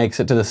anybody who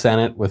makes it to the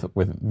Senate, with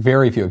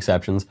very few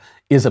exceptions,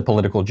 is a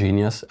political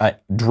genius.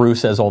 Drew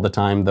says all the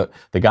time that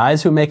the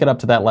guys who make it up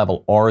to that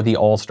level are the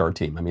all-star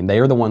team. I mean, they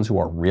are the ones who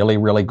are really,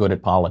 really good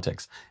at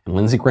politics. And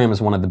Lindsey Graham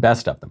is one of the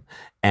best of them.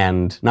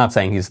 And not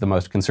saying he's the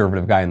most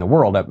conservative guy in the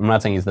world. I'm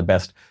not saying he's the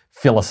best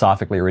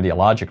philosophically or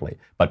ideologically,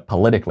 but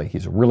politically,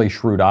 he's a really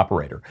shrewd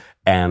operator.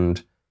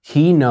 And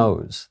he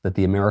knows that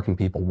the American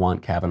people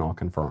want Kavanaugh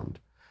confirmed.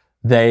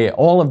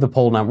 All of the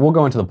poll numbers, we'll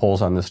go into the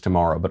polls on this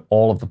tomorrow, but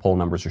all of the poll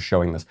numbers are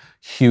showing this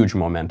huge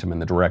momentum in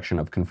the direction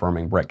of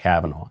confirming Brett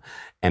Kavanaugh,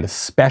 and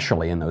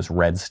especially in those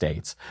red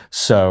states.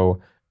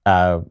 So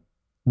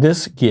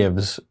this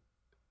gives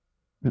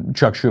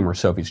Chuck Schumer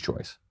Sophie's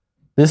choice.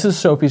 This is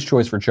Sophie's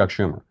choice for Chuck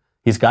Schumer.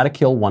 He's got to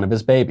kill one of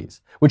his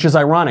babies, which is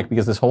ironic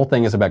because this whole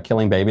thing is about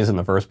killing babies in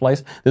the first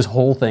place. This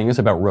whole thing is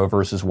about Roe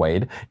versus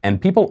Wade, and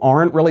people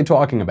aren't really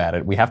talking about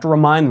it. We have to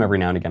remind them every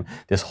now and again.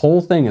 This whole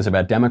thing is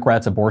about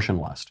Democrats' abortion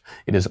lust.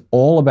 It is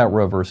all about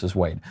Roe versus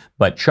Wade.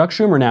 But Chuck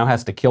Schumer now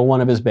has to kill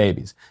one of his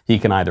babies. He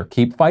can either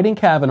keep fighting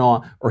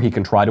Kavanaugh or he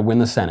can try to win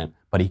the Senate,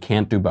 but he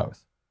can't do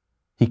both.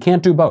 He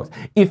can't do both.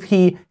 If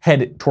he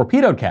had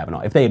torpedoed Kavanaugh,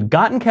 if they had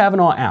gotten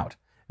Kavanaugh out,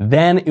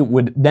 then it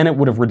would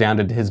have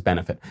redounded to his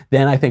benefit.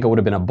 Then I think it would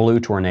have been a blue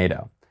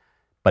tornado.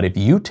 But if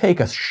you take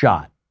a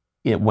shot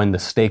when the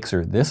stakes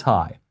are this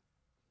high,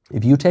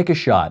 if you take a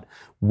shot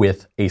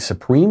with a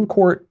Supreme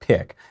Court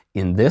pick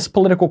in this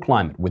political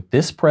climate, with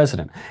this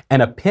president,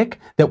 and a pick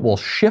that will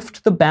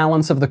shift the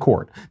balance of the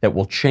court, that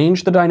will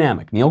change the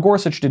dynamic. Neil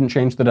Gorsuch didn't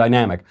change the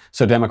dynamic,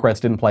 so Democrats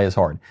didn't play as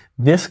hard.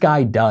 This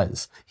guy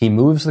does. He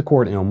moves the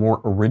court in a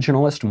more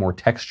originalist, more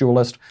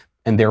textualist,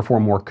 and therefore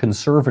more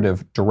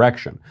conservative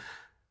direction.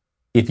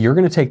 If you're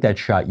going to take that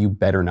shot, you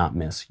better not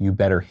miss. You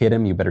better hit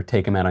him. You better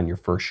take him out on your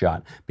first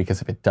shot,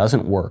 because if it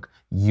doesn't work,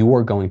 you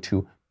are going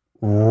to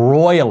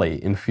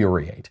royally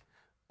infuriate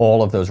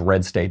all of those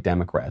red state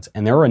Democrats.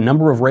 And there are a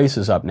number of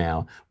races up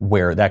now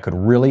where that could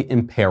really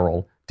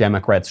imperil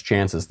Democrats'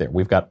 chances there.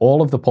 We've got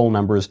all of the poll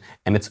numbers,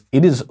 and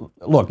it is,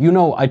 look, you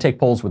know I take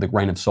polls with a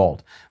grain of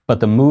salt,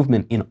 but the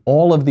movement in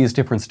all of these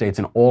different states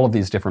and all of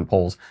these different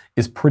polls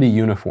is pretty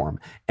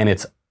uniform, and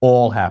it's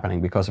all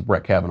happening because of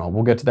Brett Kavanaugh.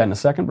 We'll get to that in a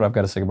second, but I've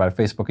got to say goodbye to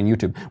Facebook and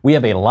YouTube. We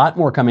have a lot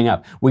more coming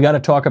up. We got to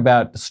talk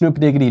about Snoop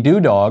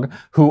Dogg,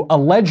 who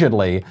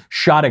allegedly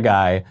shot a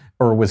guy,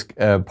 or was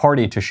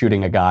party to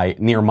shooting a guy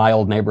near my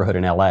old neighborhood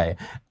in LA.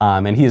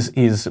 And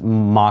he's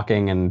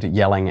mocking and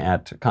yelling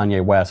at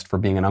Kanye West for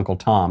being an Uncle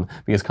Tom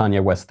because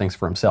Kanye West thinks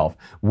for himself.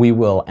 We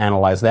will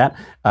analyze that.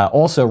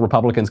 Also,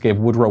 Republicans gave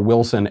Woodrow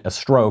Wilson a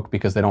stroke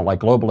because they don't like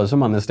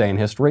globalism on this day in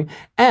history,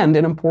 and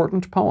an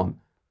important poem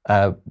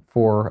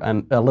for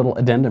a little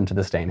addendum to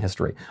this day in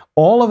history.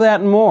 All of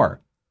that and more.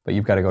 But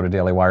you've got to go to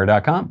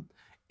dailywire.com.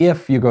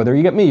 If you go there,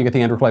 you get me, you get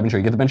the Andrew Klavan Show,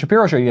 you get the Ben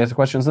Shapiro Show, you get the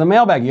questions in the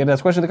mailbag, you get to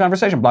ask questions in the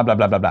conversation, blah, blah,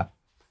 blah, blah, blah.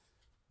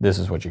 This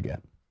is what you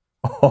get.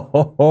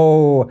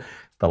 Oh,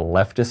 the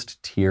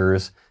leftist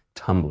tears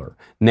tumbler.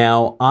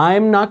 Now,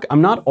 I'm not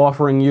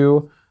offering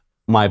you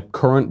my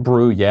current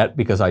brew yet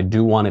because I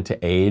do want it to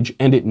age,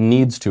 and it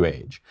needs to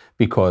age,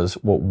 because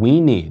what we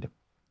need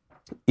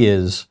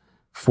is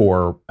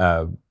for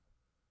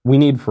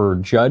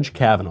Judge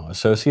Kavanaugh,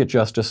 Associate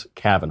Justice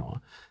Kavanaugh,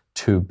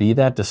 to be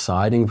that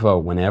deciding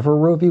vote whenever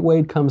Roe v.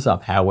 Wade comes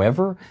up.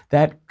 However,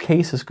 that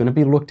case is going to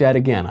be looked at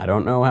again. I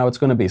don't know how it's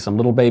going to be. Some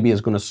little baby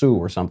is going to sue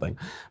or something.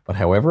 But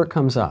however it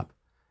comes up,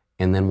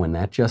 and then when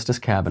that Justice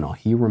Kavanaugh,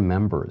 he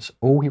remembers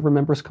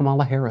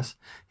Kamala Harris.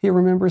 He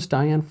remembers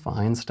Dianne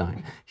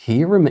Feinstein.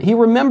 He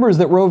remembers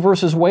that Roe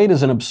versus Wade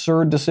is an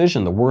absurd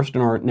decision, the worst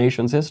in our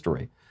nation's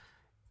history.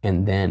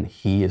 And then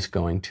he is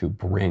going to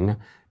bring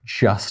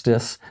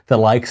justice, the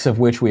likes of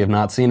which we have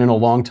not seen in a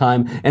long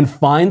time. And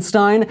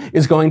Feinstein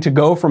is going to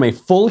go from a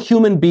full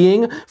human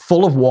being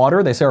full of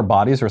water. They say our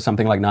bodies are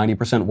something like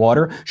 90%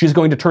 water. She's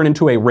going to turn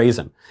into a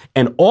raisin.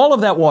 And all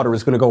of that water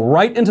is going to go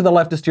right into the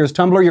leftist tears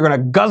tumbler. You're going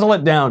to guzzle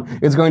it down.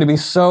 It's going to be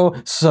so,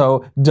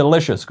 so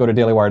delicious. Go to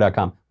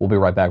dailywire.com. We'll be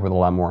right back with a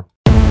lot more.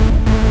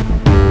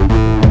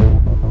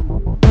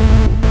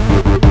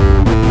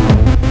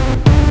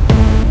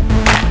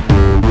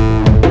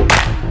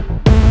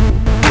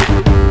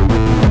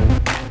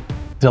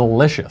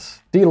 Delicious.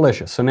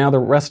 So now the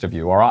rest of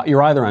you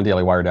you're either on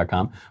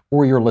dailywire.com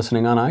or you're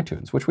listening on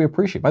iTunes, which we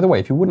appreciate. By the way,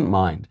 if you wouldn't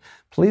mind,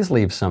 please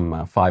leave some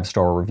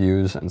 5-star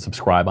reviews and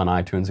subscribe on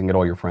iTunes and get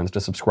all your friends to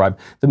subscribe.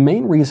 The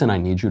main reason I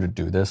need you to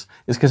do this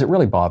is because it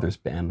really bothers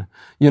Ben.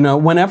 You know,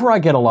 whenever I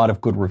get a lot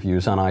of good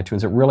reviews on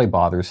iTunes, it really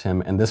bothers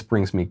him, and this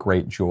brings me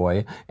great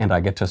joy, and I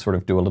get to sort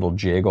of do a little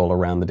jig all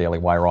around the Daily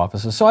Wire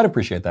offices. So I'd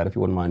appreciate that if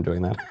you wouldn't mind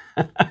doing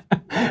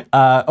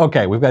that.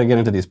 Okay, we've got to get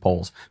into these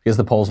polls because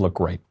the polls look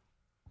great.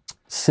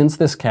 Since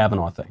this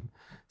Kavanaugh thing,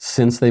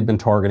 since they've been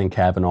targeting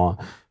Kavanaugh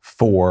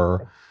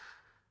for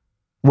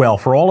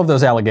all of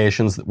those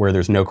allegations where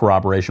there's no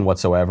corroboration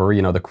whatsoever,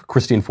 you know, the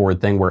Christine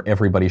Ford thing where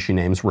everybody she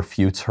names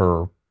refutes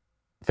her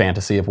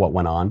fantasy of what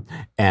went on,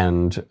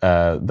 and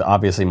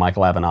obviously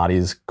Michael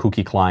Avenatti's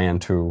kooky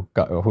client who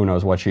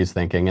knows what she's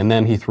thinking, and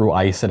then he threw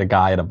ice at a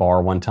guy at a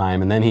bar one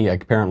time, and then he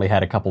apparently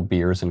had a couple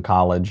beers in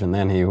college, and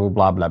then he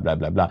blah, blah, blah,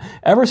 blah, blah.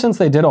 Ever since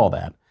they did all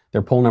that,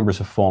 their poll numbers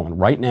have fallen.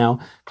 Right now,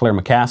 Claire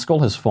McCaskill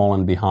has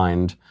fallen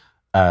behind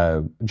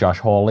Josh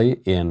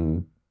Hawley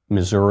in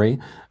Missouri.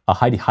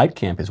 Heidi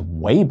Heitkamp is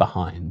way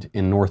behind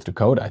in North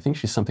Dakota. I think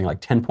she's something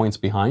like 10 points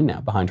behind now,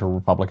 behind her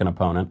Republican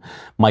opponent.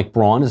 Mike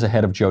Braun is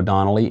ahead of Joe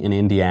Donnelly in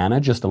Indiana,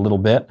 just a little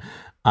bit.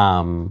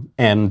 In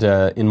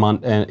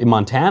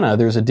Montana,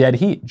 there's a dead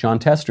heat. John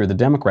Tester, the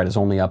Democrat, is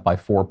only up by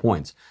 4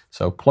 points.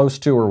 So close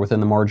to or within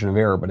the margin of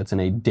error, but it's in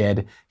a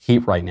dead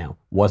heat right now.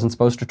 Wasn't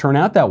supposed to turn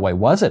out that way,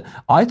 was it?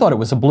 I thought it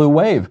was a blue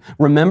wave.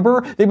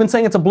 Remember? They've been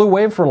saying it's a blue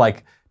wave for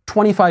like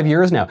 25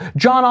 years now.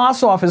 Jon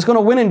Ossoff is going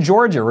to win in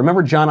Georgia.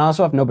 Remember Jon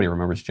Ossoff? Nobody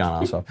remembers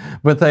Jon Ossoff.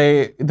 But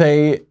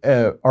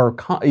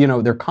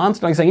they're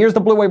constantly saying, here's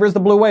the blue wave, here's the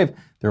blue wave.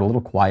 They're a little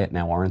quiet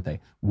now, aren't they?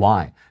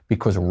 Why?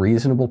 Because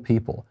reasonable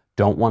people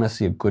don't want to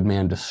see a good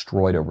man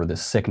destroyed over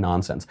this sick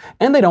nonsense.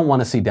 And they don't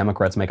want to see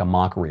Democrats make a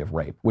mockery of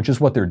rape, which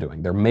is what they're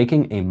doing. They're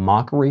making a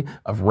mockery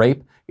of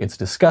rape. It's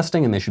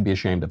disgusting, and they should be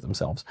ashamed of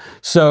themselves.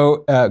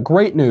 So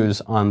great news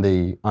on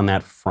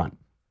that front.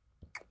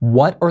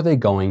 What are they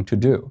going to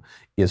do?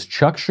 Is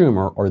Chuck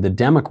Schumer or the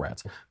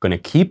Democrats going to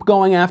keep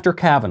going after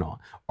Kavanaugh?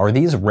 Are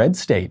these red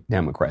state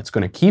Democrats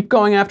going to keep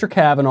going after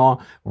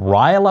Kavanaugh,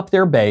 rile up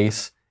their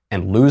base,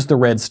 and lose the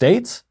red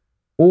states?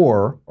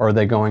 Or are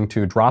they going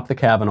to drop the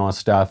Kavanaugh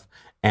stuff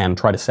and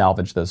try to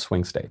salvage those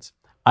swing states?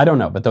 I don't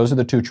know, but those are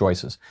the two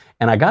choices.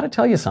 And I got to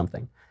tell you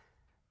something.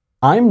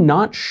 I'm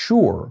not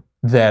sure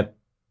that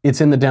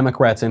it's in the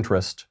Democrats'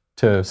 interest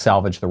to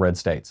salvage the red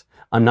states.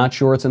 I'm not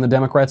sure it's in the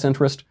Democrats'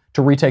 interest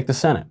to retake the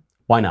Senate.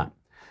 Why not?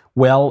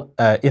 Well,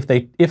 if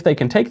they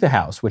can take the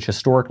House, which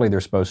historically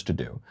they're supposed to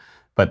do,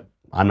 but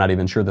I'm not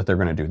even sure that they're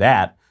going to do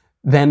that,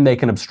 then they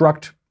can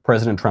obstruct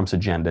President Trump's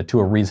agenda to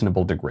a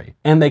reasonable degree.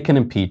 And they can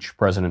impeach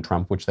President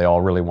Trump, which they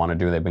all really want to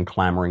do. They've been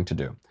clamoring to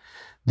do.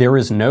 There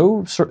is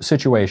no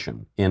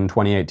situation in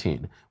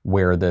 2018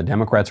 where the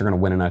Democrats are going to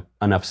win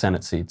enough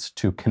Senate seats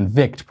to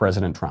convict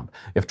President Trump.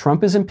 If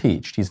Trump is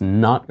impeached, he's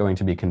not going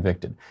to be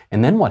convicted.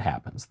 And then what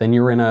happens? Then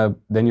you're in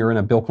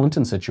a Bill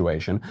Clinton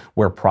situation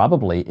where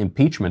probably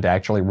impeachment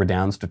actually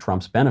redounds to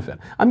Trump's benefit.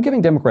 I'm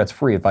giving Democrats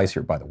free advice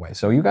here, by the way.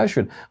 So you guys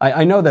should.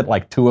 I know that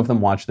like 2 of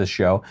them watch this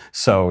show,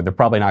 so they're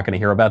probably not going to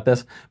hear about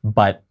this.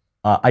 But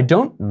I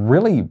don't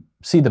really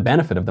see the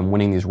benefit of them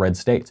winning these red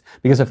states.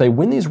 Because if they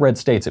win these red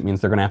states, it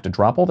means they're going to have to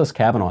drop all this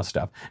Kavanaugh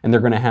stuff, and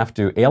they're going to have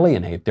to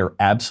alienate their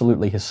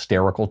absolutely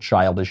hysterical,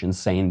 childish,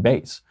 insane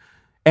base.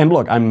 And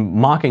look, I'm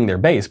mocking their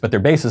base, but their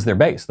base is their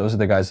base. Those are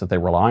the guys that they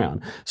rely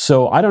on.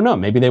 So I don't know.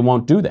 Maybe they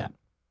won't do that.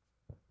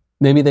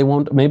 Maybe they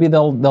won't. Maybe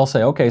they'll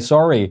say, okay,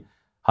 sorry,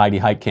 Heidi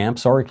Heitkamp,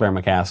 sorry, Claire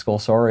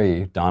McCaskill,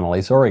 sorry,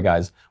 Donnelly, sorry,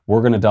 guys,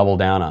 we're going to double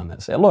down on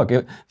this. Look,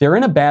 they're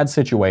in a bad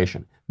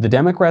situation. The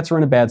Democrats are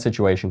in a bad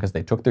situation because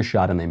they took their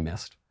shot and they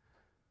missed.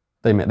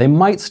 They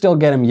might still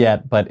get him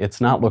yet, but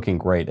it's not looking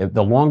great. At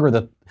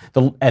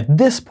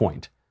this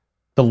point,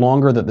 the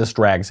longer that this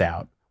drags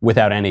out,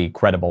 without any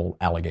credible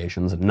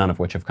allegations, none of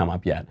which have come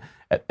up yet.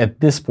 At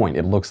this point,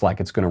 it looks like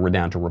it's going to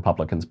redound to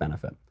Republicans'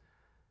 benefit.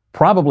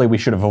 Probably we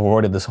should have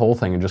avoided this whole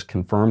thing and just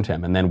confirmed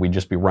him, and then we'd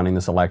just be running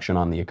this election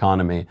on the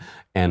economy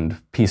and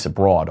peace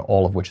abroad,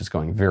 all of which is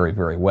going very,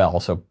 very well.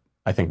 So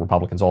I think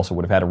Republicans also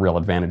would have had a real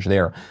advantage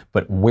there.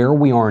 But where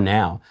we are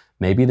now,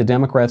 maybe the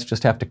Democrats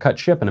just have to cut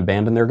ship and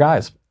abandon their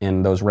guys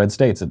in those red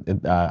states.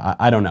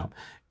 I don't know.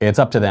 It's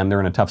up to them. They're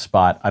in a tough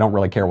spot. I don't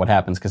really care what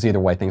happens because either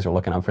way, things are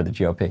looking up for the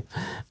GOP.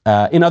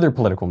 In other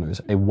political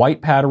news, a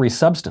white powdery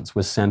substance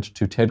was sent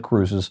to Ted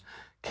Cruz's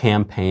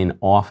campaign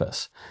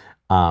office.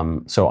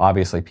 So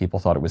obviously people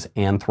thought it was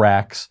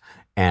anthrax,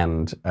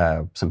 and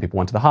some people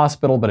went to the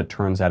hospital, but it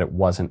turns out it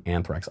wasn't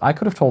anthrax. I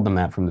could have told them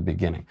that from the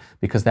beginning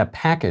because that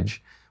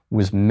package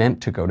was meant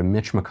to go to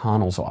Mitch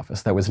McConnell's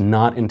office. That was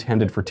not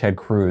intended for Ted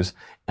Cruz,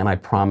 and I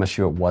promise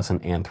you it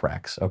wasn't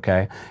anthrax,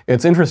 okay?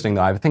 It's interesting,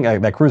 though. I think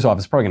that Cruz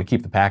office is probably going to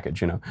keep the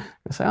package, you know.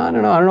 They say, I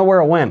don't know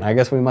where it went. I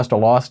guess we must have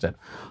lost it.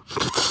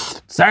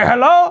 Say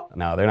hello!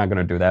 No, they're not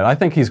going to do that. I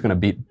think he's going to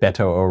beat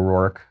Beto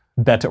O'Rourke.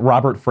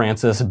 Robert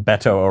Francis,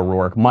 Beto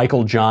O'Rourke,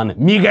 Michael John,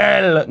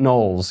 Miguel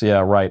Knowles. Yeah,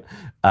 right.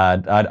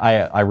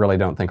 I really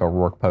don't think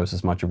O'Rourke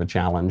poses much of a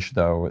challenge,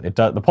 though.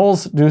 The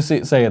polls do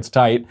say it's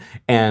tight,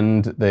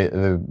 and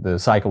the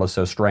cycle is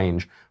so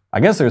strange. I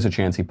guess there's a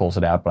chance he pulls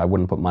it out, but I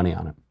wouldn't put money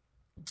on it.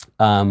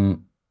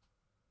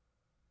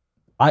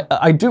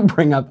 I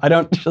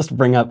don't just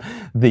bring up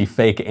the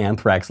fake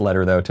anthrax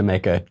letter, though, to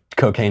make a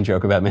cocaine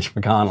joke about Mitch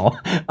McConnell.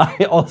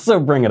 I also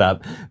bring it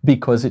up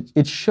because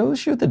it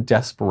shows you the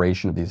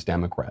desperation of these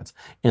Democrats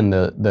and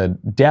the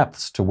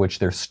depths to which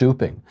they're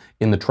stooping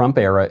in the Trump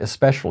era,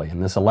 especially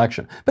in this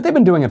election. But they've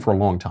been doing it for a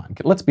long time.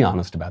 Let's be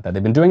honest about that.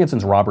 They've been doing it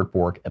since Robert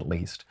Bork, at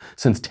least,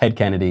 since Ted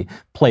Kennedy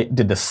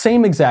did the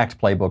same exact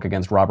playbook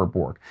against Robert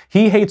Bork.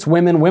 He hates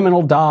women, women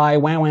will die,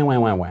 wah, wah, wah,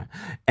 wah, wah.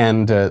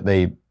 And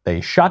they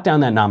shot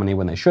down that nominee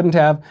when they shouldn't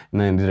have, and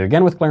then they did it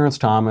again with Clarence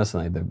Thomas,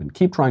 and they've been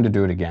keep trying to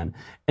do it again.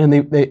 And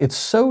it's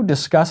so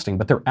disgusting,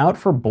 but they're out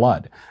for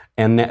blood,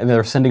 and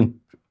they're sending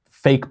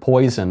fake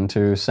poison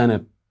to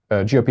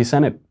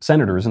GOP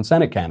senators and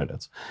Senate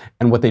candidates.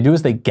 And what they do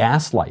is they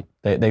gaslight.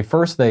 They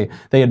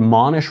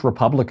admonish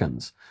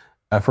Republicans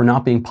for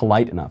not being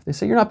polite enough. They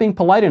say, you're not being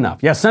polite enough.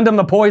 Yeah, send them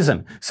the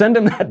poison. Send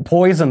them that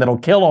poison that'll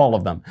kill all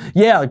of them.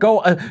 Yeah,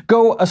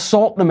 go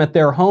assault them at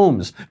their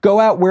homes. Go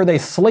out where they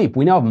sleep.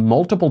 We now have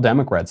multiple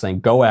Democrats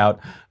saying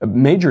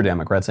major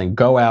Democrats saying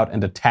go out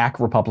and attack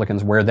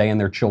Republicans where they and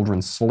their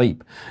children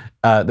sleep.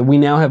 We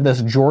now have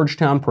this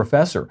Georgetown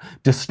professor,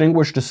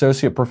 distinguished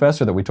associate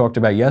professor that we talked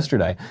about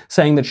yesterday,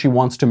 saying that she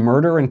wants to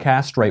murder and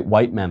castrate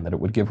white men, that it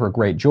would give her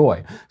great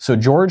joy. So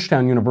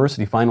Georgetown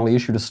University finally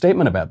issued a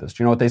statement about this.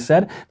 Do you know what they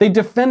said? They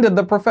defended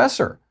the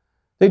professor.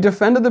 They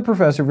defended the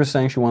professor for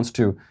saying she wants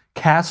to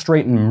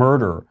castrate and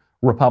murder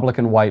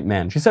Republican white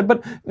men. She said,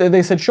 but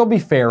they said she'll be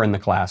fair in the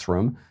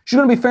classroom. She's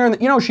going to be fair in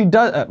the, she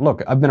does,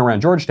 look, I've been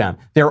around Georgetown.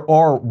 There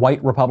are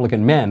white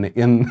Republican men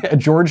at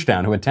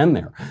Georgetown who attend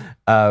there.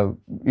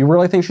 You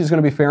really think she's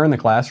going to be fair in the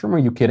classroom? Are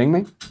you kidding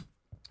me?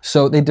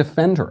 So they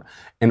defend her.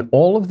 And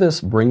all of this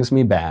brings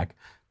me back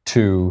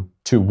to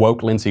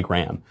woke Lindsey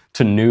Graham,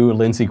 to new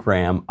Lindsey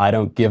Graham. I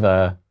don't give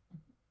a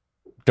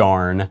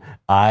darn,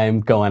 I'm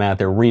going out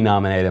there,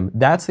 renominate him.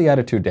 That's the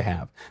attitude to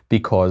have,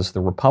 because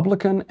the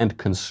Republican and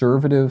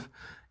conservative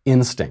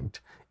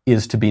instinct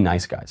is to be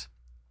nice guys,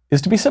 is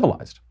to be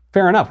civilized.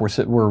 Fair enough.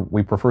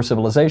 We prefer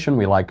civilization.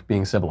 We like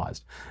being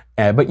civilized.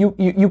 But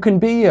you can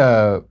be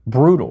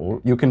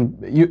brutal. You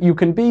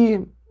can be,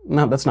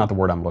 no, that's not the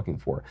word I'm looking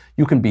for.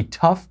 You can be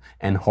tough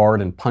and hard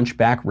and punch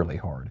back really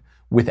hard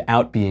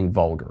without being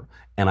vulgar.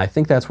 And I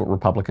think that's what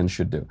Republicans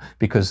should do,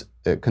 because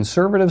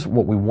conservatives,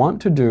 what we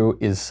want to do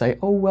is say,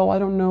 oh, well, I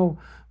don't know.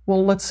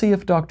 Well, let's see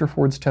if Dr.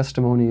 Ford's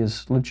testimony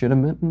is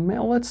legitimate. And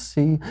let's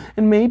see.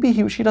 And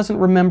maybe she doesn't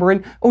remember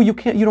it. Oh, you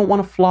don't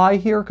want to fly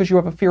here because you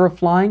have a fear of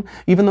flying,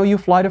 even though you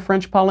fly to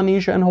French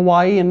Polynesia and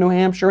Hawaii and New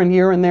Hampshire and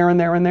here and there and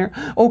there and there.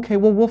 Okay,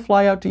 well, we'll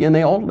fly out to you. And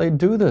they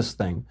do this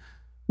thing.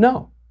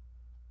 No,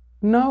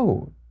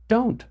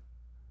 don't.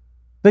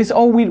 They say,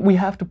 oh, we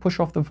have to push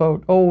off the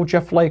vote. Oh,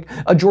 Jeff Flake,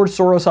 a George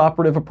Soros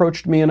operative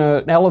approached me in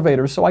an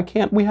elevator, so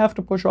we have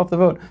to push off the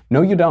vote.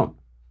 No, you don't.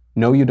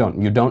 No, you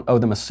don't. You don't owe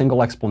them a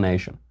single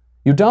explanation.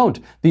 You don't.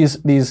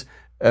 These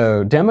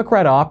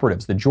Democrat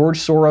operatives, the George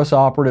Soros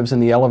operatives in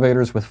the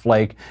elevators with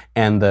Flake,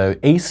 and the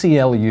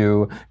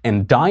ACLU,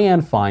 and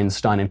Dianne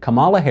Feinstein, and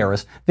Kamala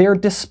Harris, they are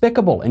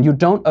despicable, and you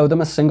don't owe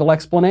them a single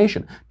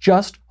explanation.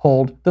 Just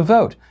hold the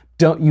vote.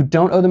 You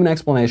don't owe them an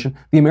explanation.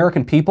 The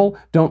American people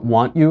don't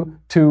want you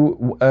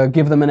to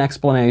give them an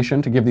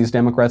explanation, to give these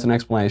Democrats an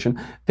explanation.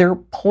 They're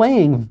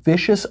playing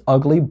vicious,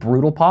 ugly,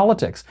 brutal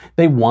politics.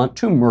 They want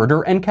to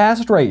murder and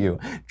castrate you.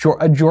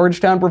 A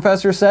Georgetown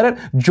professor said it.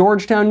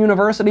 Georgetown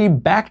University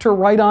backed her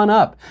right on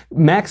up.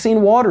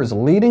 Maxine Waters,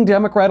 leading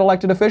Democrat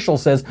elected official,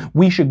 says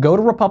we should go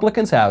to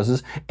Republicans'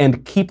 houses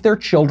and keep their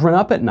children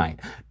up at night.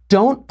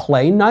 Don't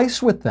play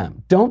nice with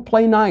them. Don't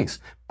play nice.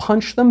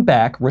 Punch them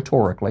back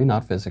rhetorically,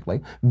 not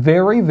physically,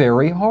 very,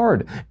 very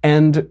hard,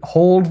 and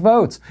hold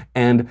votes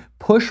and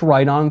push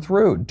right on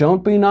through.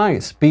 Don't be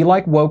nice. Be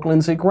like woke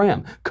Lindsey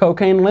Graham.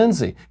 Cocaine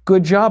Lindsey.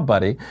 Good job,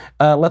 buddy.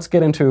 Let's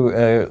get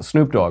into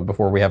Snoop Dogg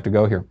before we have to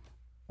go here.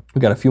 We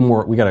got a few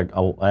more. We got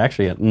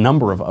actually a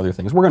number of other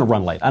things. We're going to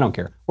run late. I don't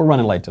care. We're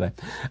running late today.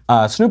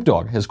 Snoop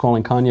Dogg is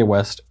calling Kanye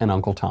West and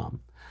Uncle Tom.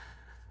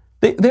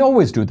 They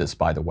always do this,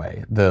 by the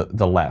way,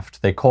 the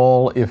left. They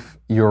call, if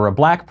you're a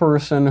black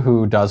person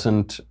who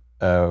doesn't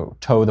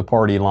toe the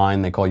party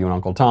line, they call you an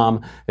Uncle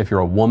Tom. If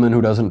you're a woman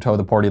who doesn't toe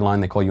the party line,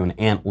 they call you an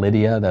Aunt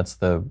Lydia. That's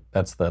the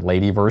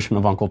lady version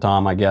of Uncle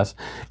Tom, I guess.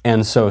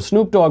 And so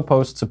Snoop Dogg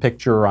posts a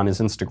picture on his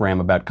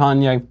Instagram about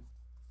Kanye,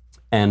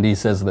 and he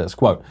says this,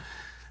 quote,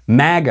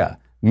 "MAGA,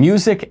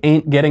 music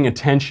ain't getting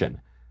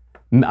attention."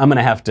 I'm going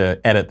to have to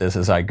edit this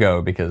as I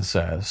go because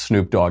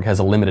Snoop Dogg has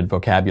a limited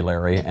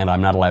vocabulary and I'm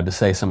not allowed to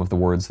say some of the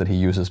words that he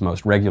uses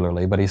most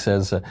regularly. But he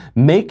says,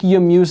 "Make your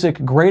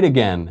music great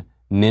again,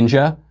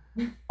 ninja."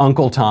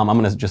 Uncle Tom, I'm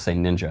going to just say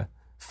ninja.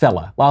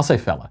 Fella. Well, I'll say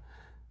fella.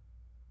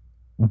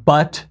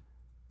 But,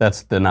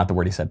 that's not the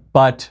word he said.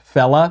 But,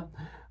 fella,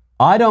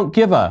 I don't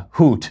give a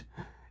hoot.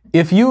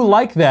 If you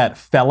like that,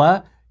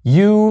 fella,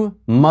 you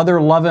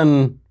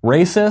mother-lovin'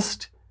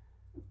 racist,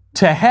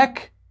 to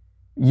heck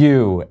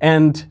you,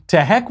 and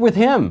to heck with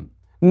him.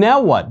 Now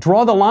what?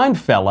 Draw the line,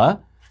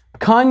 fella.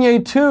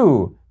 Kanye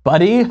too,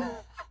 buddy.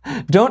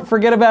 Don't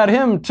forget about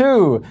him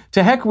too.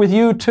 To heck with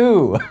you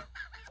too.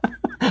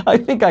 I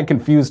think I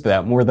confused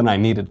that more than I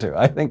needed to.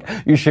 I think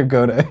you should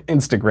go to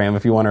Instagram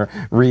if you want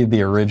to read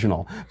the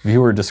original.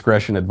 Viewer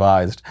discretion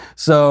advised.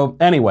 So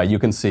anyway, you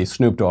can see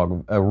Snoop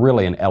Dogg,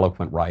 really an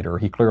eloquent writer.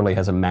 He clearly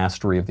has a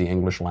mastery of the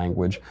English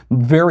language.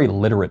 Very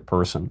literate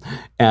person.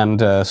 And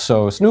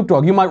so Snoop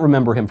Dogg, you might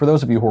remember him. For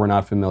those of you who are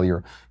not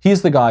familiar,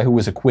 he's the guy who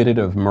was acquitted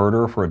of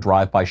murder for a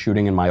drive-by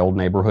shooting in my old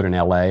neighborhood in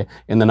LA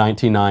in the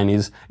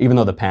 1990s, even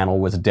though the panel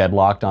was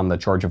deadlocked on the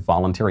charge of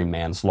voluntary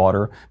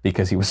manslaughter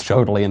because he was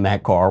totally in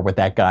that car with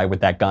that guy with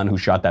that gun who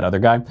shot that other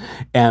guy.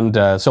 And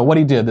so what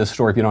he did, this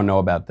story, if you don't know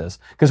about this,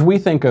 because we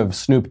think of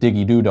Snoop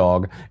Diggy Doo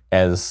Dog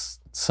as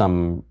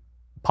some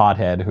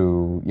pothead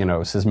who,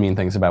 says mean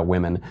things about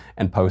women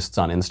and posts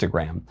on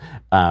Instagram.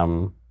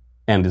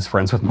 And is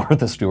friends with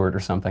Martha Stewart or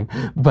something.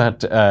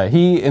 But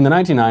he, in the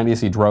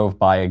 1990s, he drove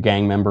by a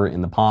gang member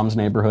in the Palms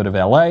neighborhood of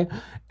LA,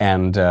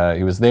 and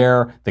he was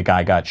there. The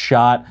guy got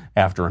shot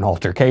after an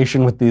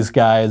altercation with these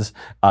guys.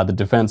 The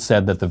defense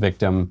said that the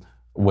victim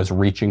was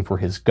reaching for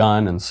his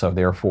gun, and so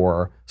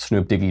therefore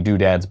Snoop Diggy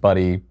Doodad's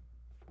buddy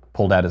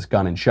pulled out his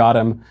gun and shot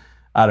him.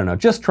 I don't know,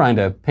 just trying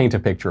to paint a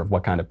picture of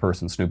what kind of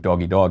person Snoop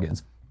Doggy Dogg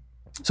is.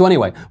 So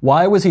anyway,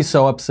 why was he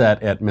so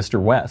upset at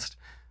Mr. West?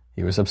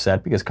 He was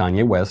upset because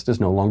Kanye West is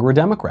no longer a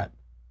Democrat.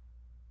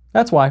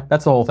 That's why.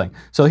 That's the whole thing.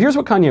 So here's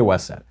what Kanye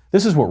West said.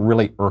 This is what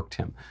really irked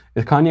him.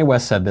 Kanye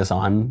West said this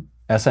on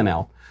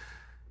SNL.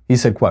 He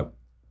said, quote,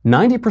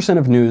 90%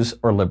 of news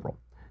are liberal.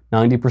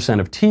 90%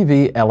 of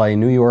TV, LA,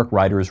 New York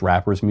writers,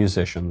 rappers,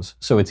 musicians.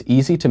 So it's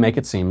easy to make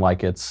it seem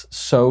like it's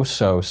so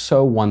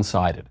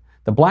one-sided.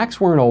 The blacks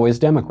weren't always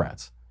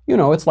Democrats.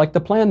 It's like the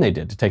plan they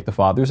did to take the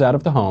fathers out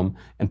of the home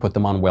and put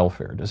them on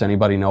welfare. Does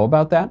anybody know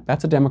about that?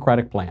 That's a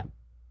Democratic plan.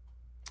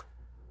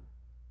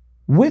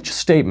 Which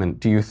statement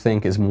do you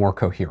think is more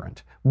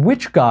coherent?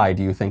 Which guy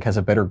do you think has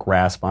a better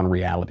grasp on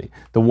reality?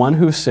 The one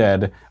who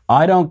said,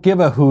 "I don't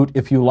give a hoot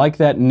if you like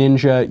that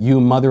ninja,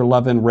 you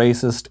mother-lovin'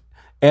 racist,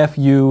 F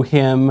you,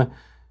 him,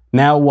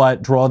 now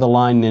what, draw the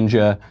line,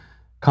 ninja,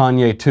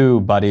 Kanye too,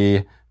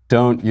 buddy,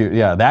 don't you,"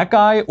 that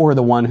guy, or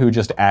the one who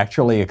just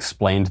actually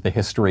explained the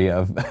history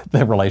of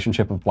the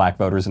relationship of black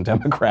voters and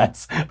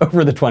Democrats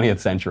over the 20th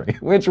century?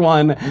 Which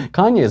one?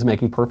 Kanye is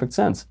making perfect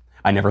sense.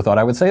 I never thought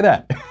I would say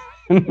that.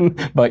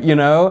 But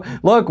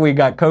look, we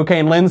got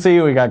Cocaine Lindsey,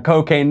 we got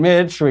Cocaine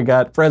Mitch, we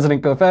got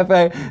President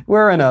Covfefe.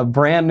 We're in a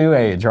brand new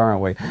age, aren't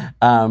we?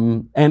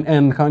 And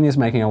Kanye's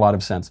making a lot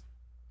of sense.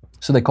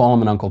 So they call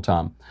him an Uncle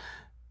Tom.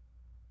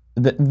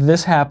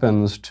 This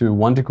happens to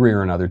one degree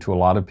or another to a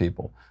lot of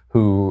people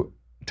who,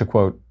 to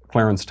quote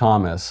Clarence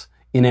Thomas,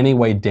 in any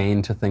way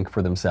deign to think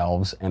for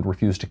themselves and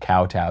refuse to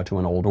kowtow to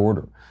an old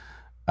order.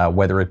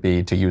 Whether it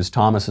be, to use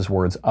Thomas's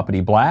words,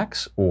 uppity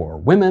blacks or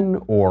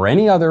women or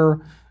any other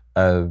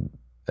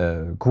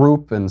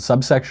group and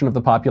subsection of the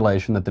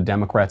population that the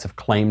Democrats have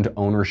claimed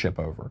ownership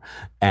over.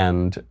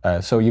 And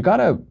so you got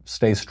to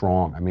stay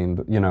strong. I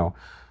mean,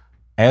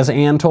 as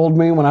Ann told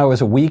me when I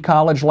was a wee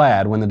college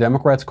lad, when the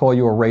Democrats call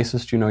you a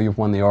racist, you've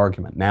won the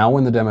argument. Now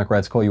when the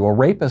Democrats call you a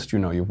rapist,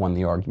 you've won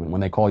the argument.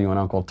 When they call you an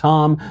Uncle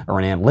Tom or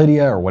an Aunt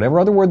Lydia or whatever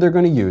other word they're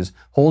going to use,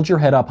 hold your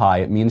head up high.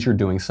 It means you're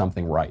doing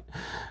something right.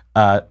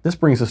 This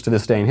brings us to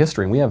this day in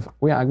history, and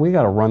we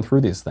got to run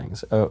through these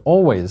things.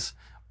 Always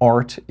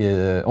art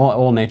is,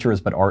 all nature is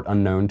but art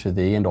unknown to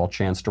thee, and all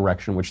chance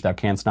direction which thou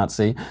canst not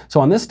see.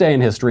 So on this day in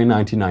history, in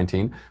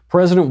 1919,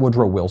 President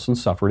Woodrow Wilson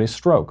suffered a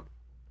stroke.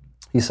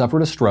 He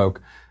suffered a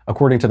stroke,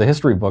 according to the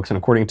history books and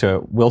according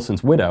to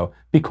Wilson's widow,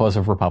 because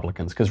of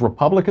Republicans. Because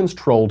Republicans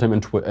trolled him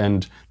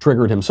and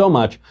triggered him so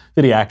much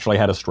that he actually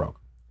had a stroke.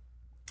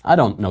 I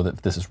don't know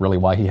that this is really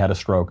why he had a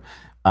stroke,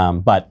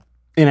 but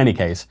in any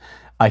case,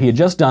 he had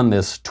just done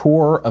this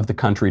tour of the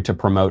country to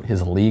promote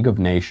his League of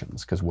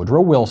Nations, because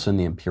Woodrow Wilson,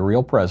 the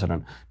imperial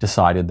president,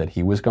 decided that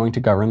he was going to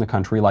govern the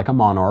country like a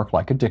monarch,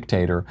 like a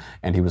dictator,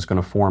 and he was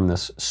going to form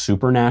this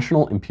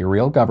supranational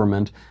imperial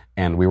government,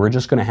 and we were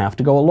just going to have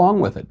to go along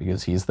with it,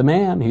 because he's the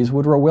man, he's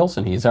Woodrow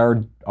Wilson, he's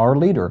our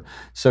leader.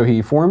 So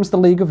he forms the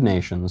League of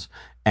Nations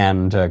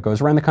and goes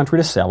around the country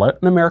to sell it,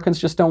 and Americans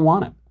just don't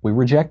want it. We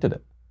rejected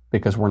it,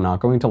 because we're not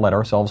going to let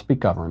ourselves be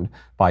governed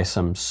by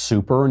some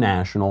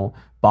supranational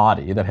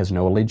body that has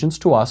no allegiance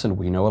to us and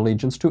we no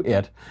allegiance to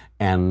it,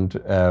 and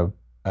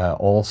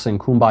all sing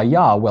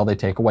kumbaya while they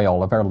take away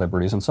all of our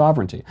liberties and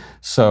sovereignty.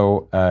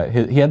 So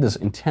he had this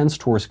intense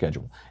tour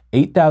schedule,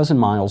 8,000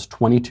 miles,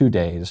 22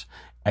 days.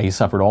 He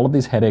suffered all of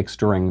these headaches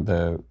during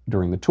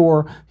the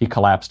tour. He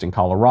collapsed in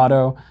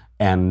Colorado,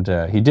 and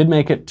he did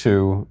make it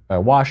to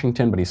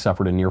Washington, but he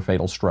suffered a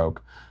near-fatal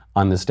stroke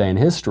on this day in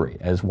history.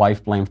 His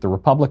wife blamed the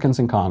Republicans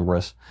in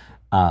Congress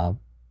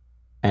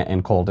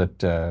and called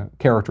it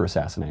character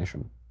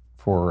assassination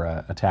for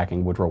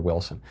attacking Woodrow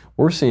Wilson.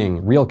 We're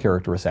seeing real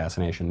character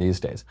assassination these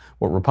days.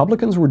 What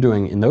Republicans were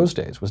doing in those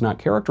days was not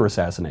character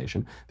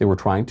assassination. They were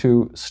trying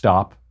to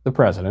stop the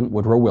president,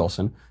 Woodrow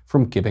Wilson,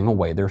 from giving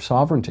away their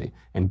sovereignty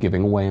and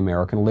giving away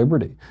American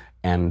liberty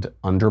and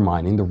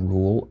undermining the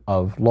rule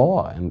of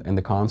law and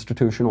the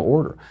constitutional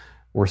order.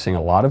 We're seeing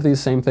a lot of these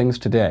same things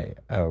today.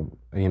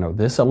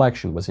 This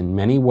election was in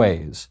many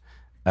ways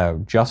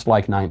just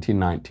like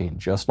 1919,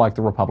 just like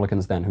the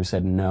Republicans then, who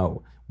said,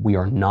 no, we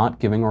are not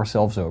giving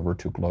ourselves over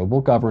to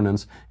global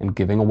governance and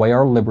giving away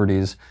our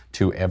liberties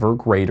to ever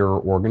greater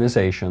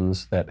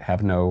organizations that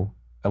have no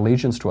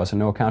allegiance to us and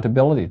no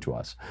accountability to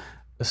us.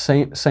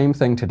 The same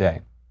thing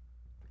today.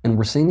 And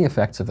we're seeing the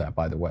effects of that,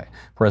 by the way.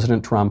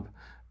 President Trump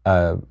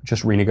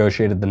just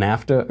renegotiated the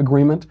NAFTA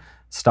agreement.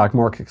 Stock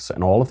markets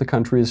in all of the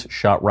countries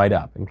shot right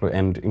up,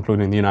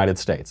 including the United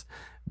States.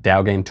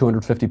 Dow gained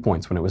 250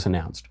 points when it was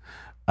announced.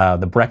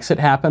 The Brexit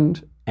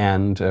happened,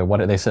 and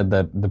what they said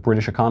that the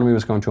British economy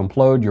was going to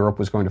implode, Europe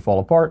was going to fall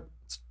apart.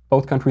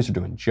 Both countries are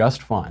doing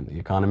just fine. The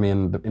economy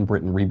in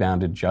Britain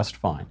rebounded just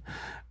fine.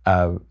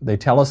 They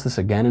tell us this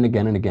again and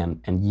again and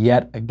again, and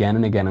yet again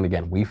and again and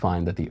again, we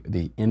find that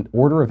the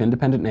order of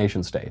independent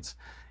nation states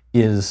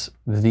is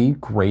the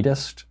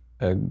greatest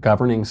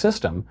governing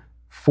system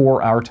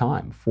for our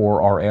time,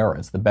 for our era.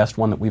 It's the best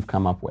one that we've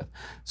come up with.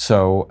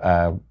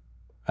 So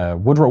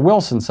Woodrow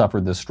Wilson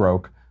suffered this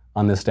stroke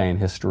on this day in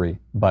history,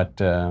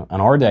 but on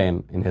our day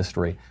in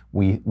history,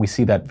 we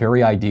see that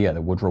very idea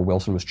that Woodrow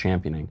Wilson was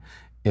championing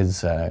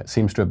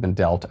seems to have been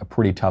dealt a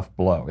pretty tough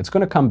blow. It's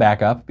going to come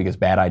back up because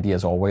bad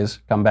ideas always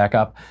come back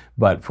up,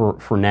 but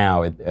for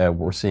now,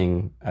 we're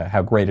seeing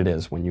how great it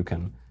is when you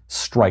can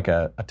strike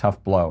a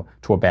tough blow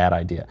to a bad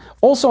idea.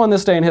 Also on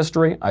this day in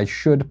history, I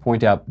should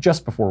point out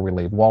just before we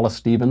leave, Wallace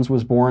Stevens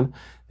was born,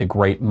 the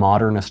great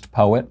modernist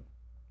poet.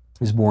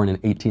 He was born in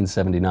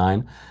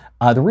 1879.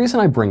 The reason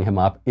I bring him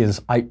up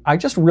is I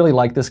just really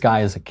like this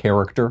guy as a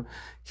character.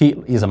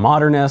 He's a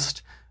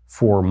modernist.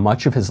 For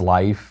much of his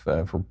life,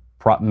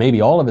 maybe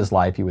all of his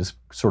life, he was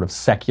sort of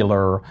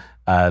secular.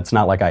 It's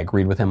not like I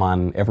agreed with him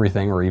on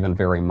everything or even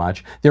very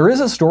much. There is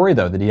a story,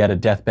 though, that he had a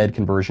deathbed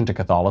conversion to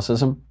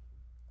Catholicism.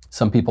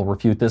 Some people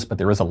refute this, but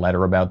there is a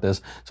letter about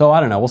this. So I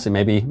don't know. We'll see.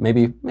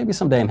 Maybe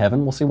someday in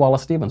heaven we'll see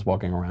Wallace Stevens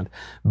walking around.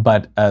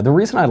 But the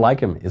reason I like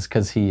him is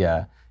because he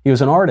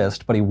was an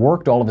artist, but he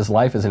worked all of his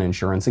life as an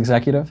insurance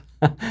executive.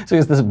 So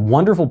he's this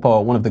wonderful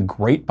poet, one of the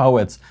great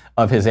poets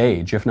of his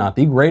age, if not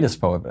the greatest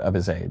poet of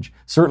his age.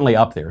 Certainly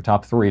up there,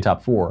 top 3,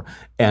 top 4.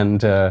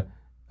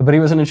 But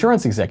he was an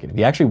insurance executive.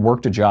 He actually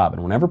worked a job.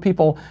 And whenever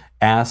people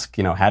ask,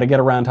 how to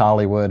get around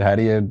Hollywood, how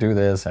do you do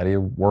this, how do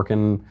you work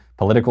in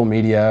political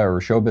media or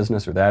show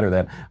business or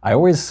that, I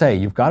always say,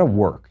 you've got to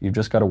work. You've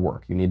just got to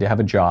work. You need to have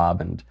a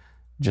job, and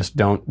just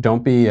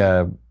don't be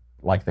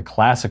like the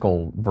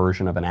classical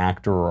version of an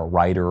actor or a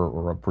writer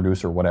or a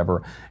producer or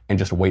whatever, and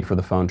just wait for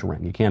the phone to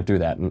ring. You can't do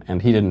that.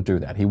 And he didn't do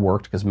that. He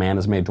worked because man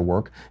is made to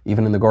work.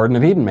 Even in the Garden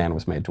of Eden, man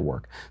was made to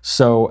work.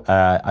 So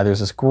there's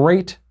this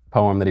great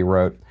poem that he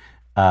wrote.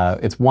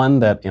 It's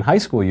one that in high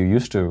school you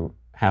used to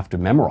have to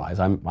memorize.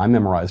 I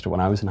memorized it when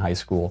I was in high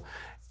school.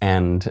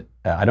 And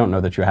I don't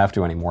know that you have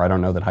to anymore. I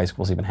don't know that high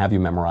schools even have you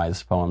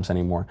memorize poems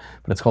anymore.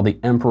 But it's called The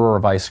Emperor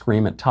of Ice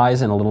Cream. It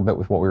ties in a little bit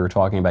with what we were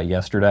talking about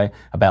yesterday,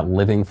 about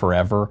living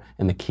forever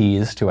and the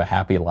keys to a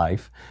happy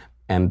life,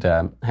 and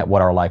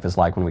what our life is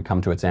like when we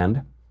come to its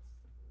end.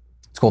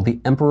 It's called The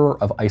Emperor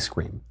of Ice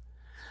Cream.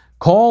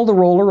 Call the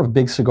roller of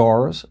big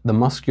cigars, the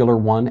muscular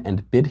one,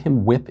 and bid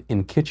him whip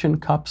in kitchen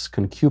cups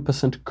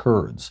concupiscent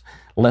curds.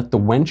 Let the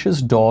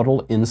wenches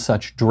dawdle in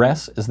such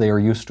dress as they are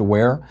used to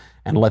wear,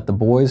 and let the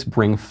boys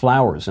bring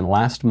flowers in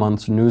last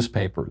month's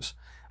newspapers.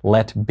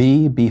 Let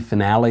B be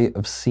finale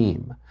of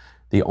seam.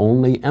 The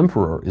only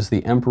emperor is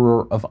the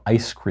emperor of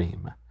ice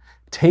cream.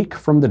 Take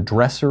from the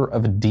dresser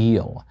of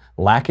deal,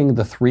 lacking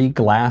the 3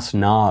 glass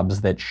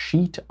knobs, that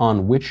sheet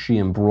on which she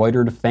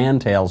embroidered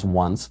fantails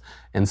once,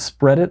 and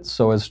spread it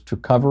so as to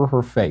cover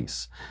her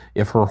face.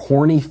 If her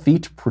horny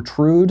feet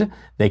protrude,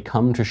 they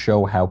come to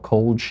show how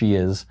cold she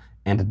is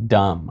and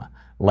dumb.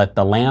 Let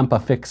the lamp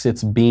affix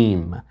its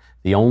beam.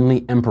 The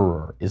only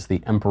emperor is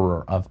the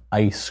emperor of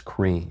ice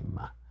cream.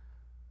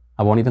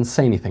 I won't even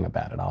say anything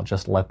about it. I'll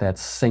just let that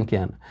sink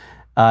in.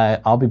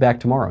 I'll be back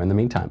tomorrow. In the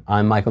meantime,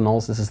 I'm Michael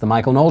Knowles. This is The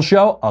Michael Knowles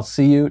Show. I'll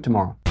see you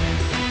tomorrow.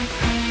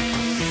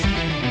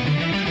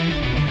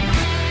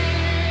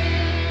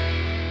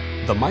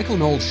 The Michael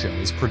Knowles Show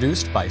is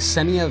produced by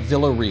Senia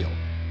Villarreal.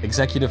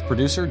 Executive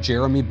producer,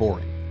 Jeremy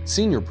Boring.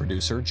 Senior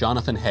producer,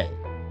 Jonathan Hay.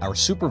 Our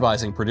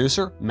supervising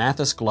producer,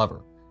 Mathis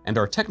Glover. And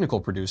our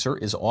technical producer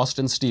is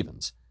Austin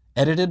Stevens.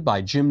 Edited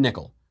by Jim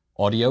Nickel.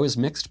 Audio is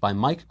mixed by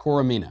Mike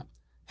Coromina.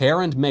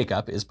 Hair and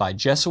makeup is by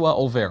Jesua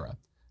Olvera.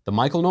 The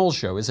Michael Knowles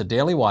Show is a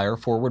Daily Wire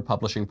Forward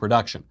Publishing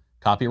production.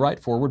 Copyright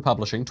Forward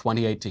Publishing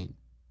 2018.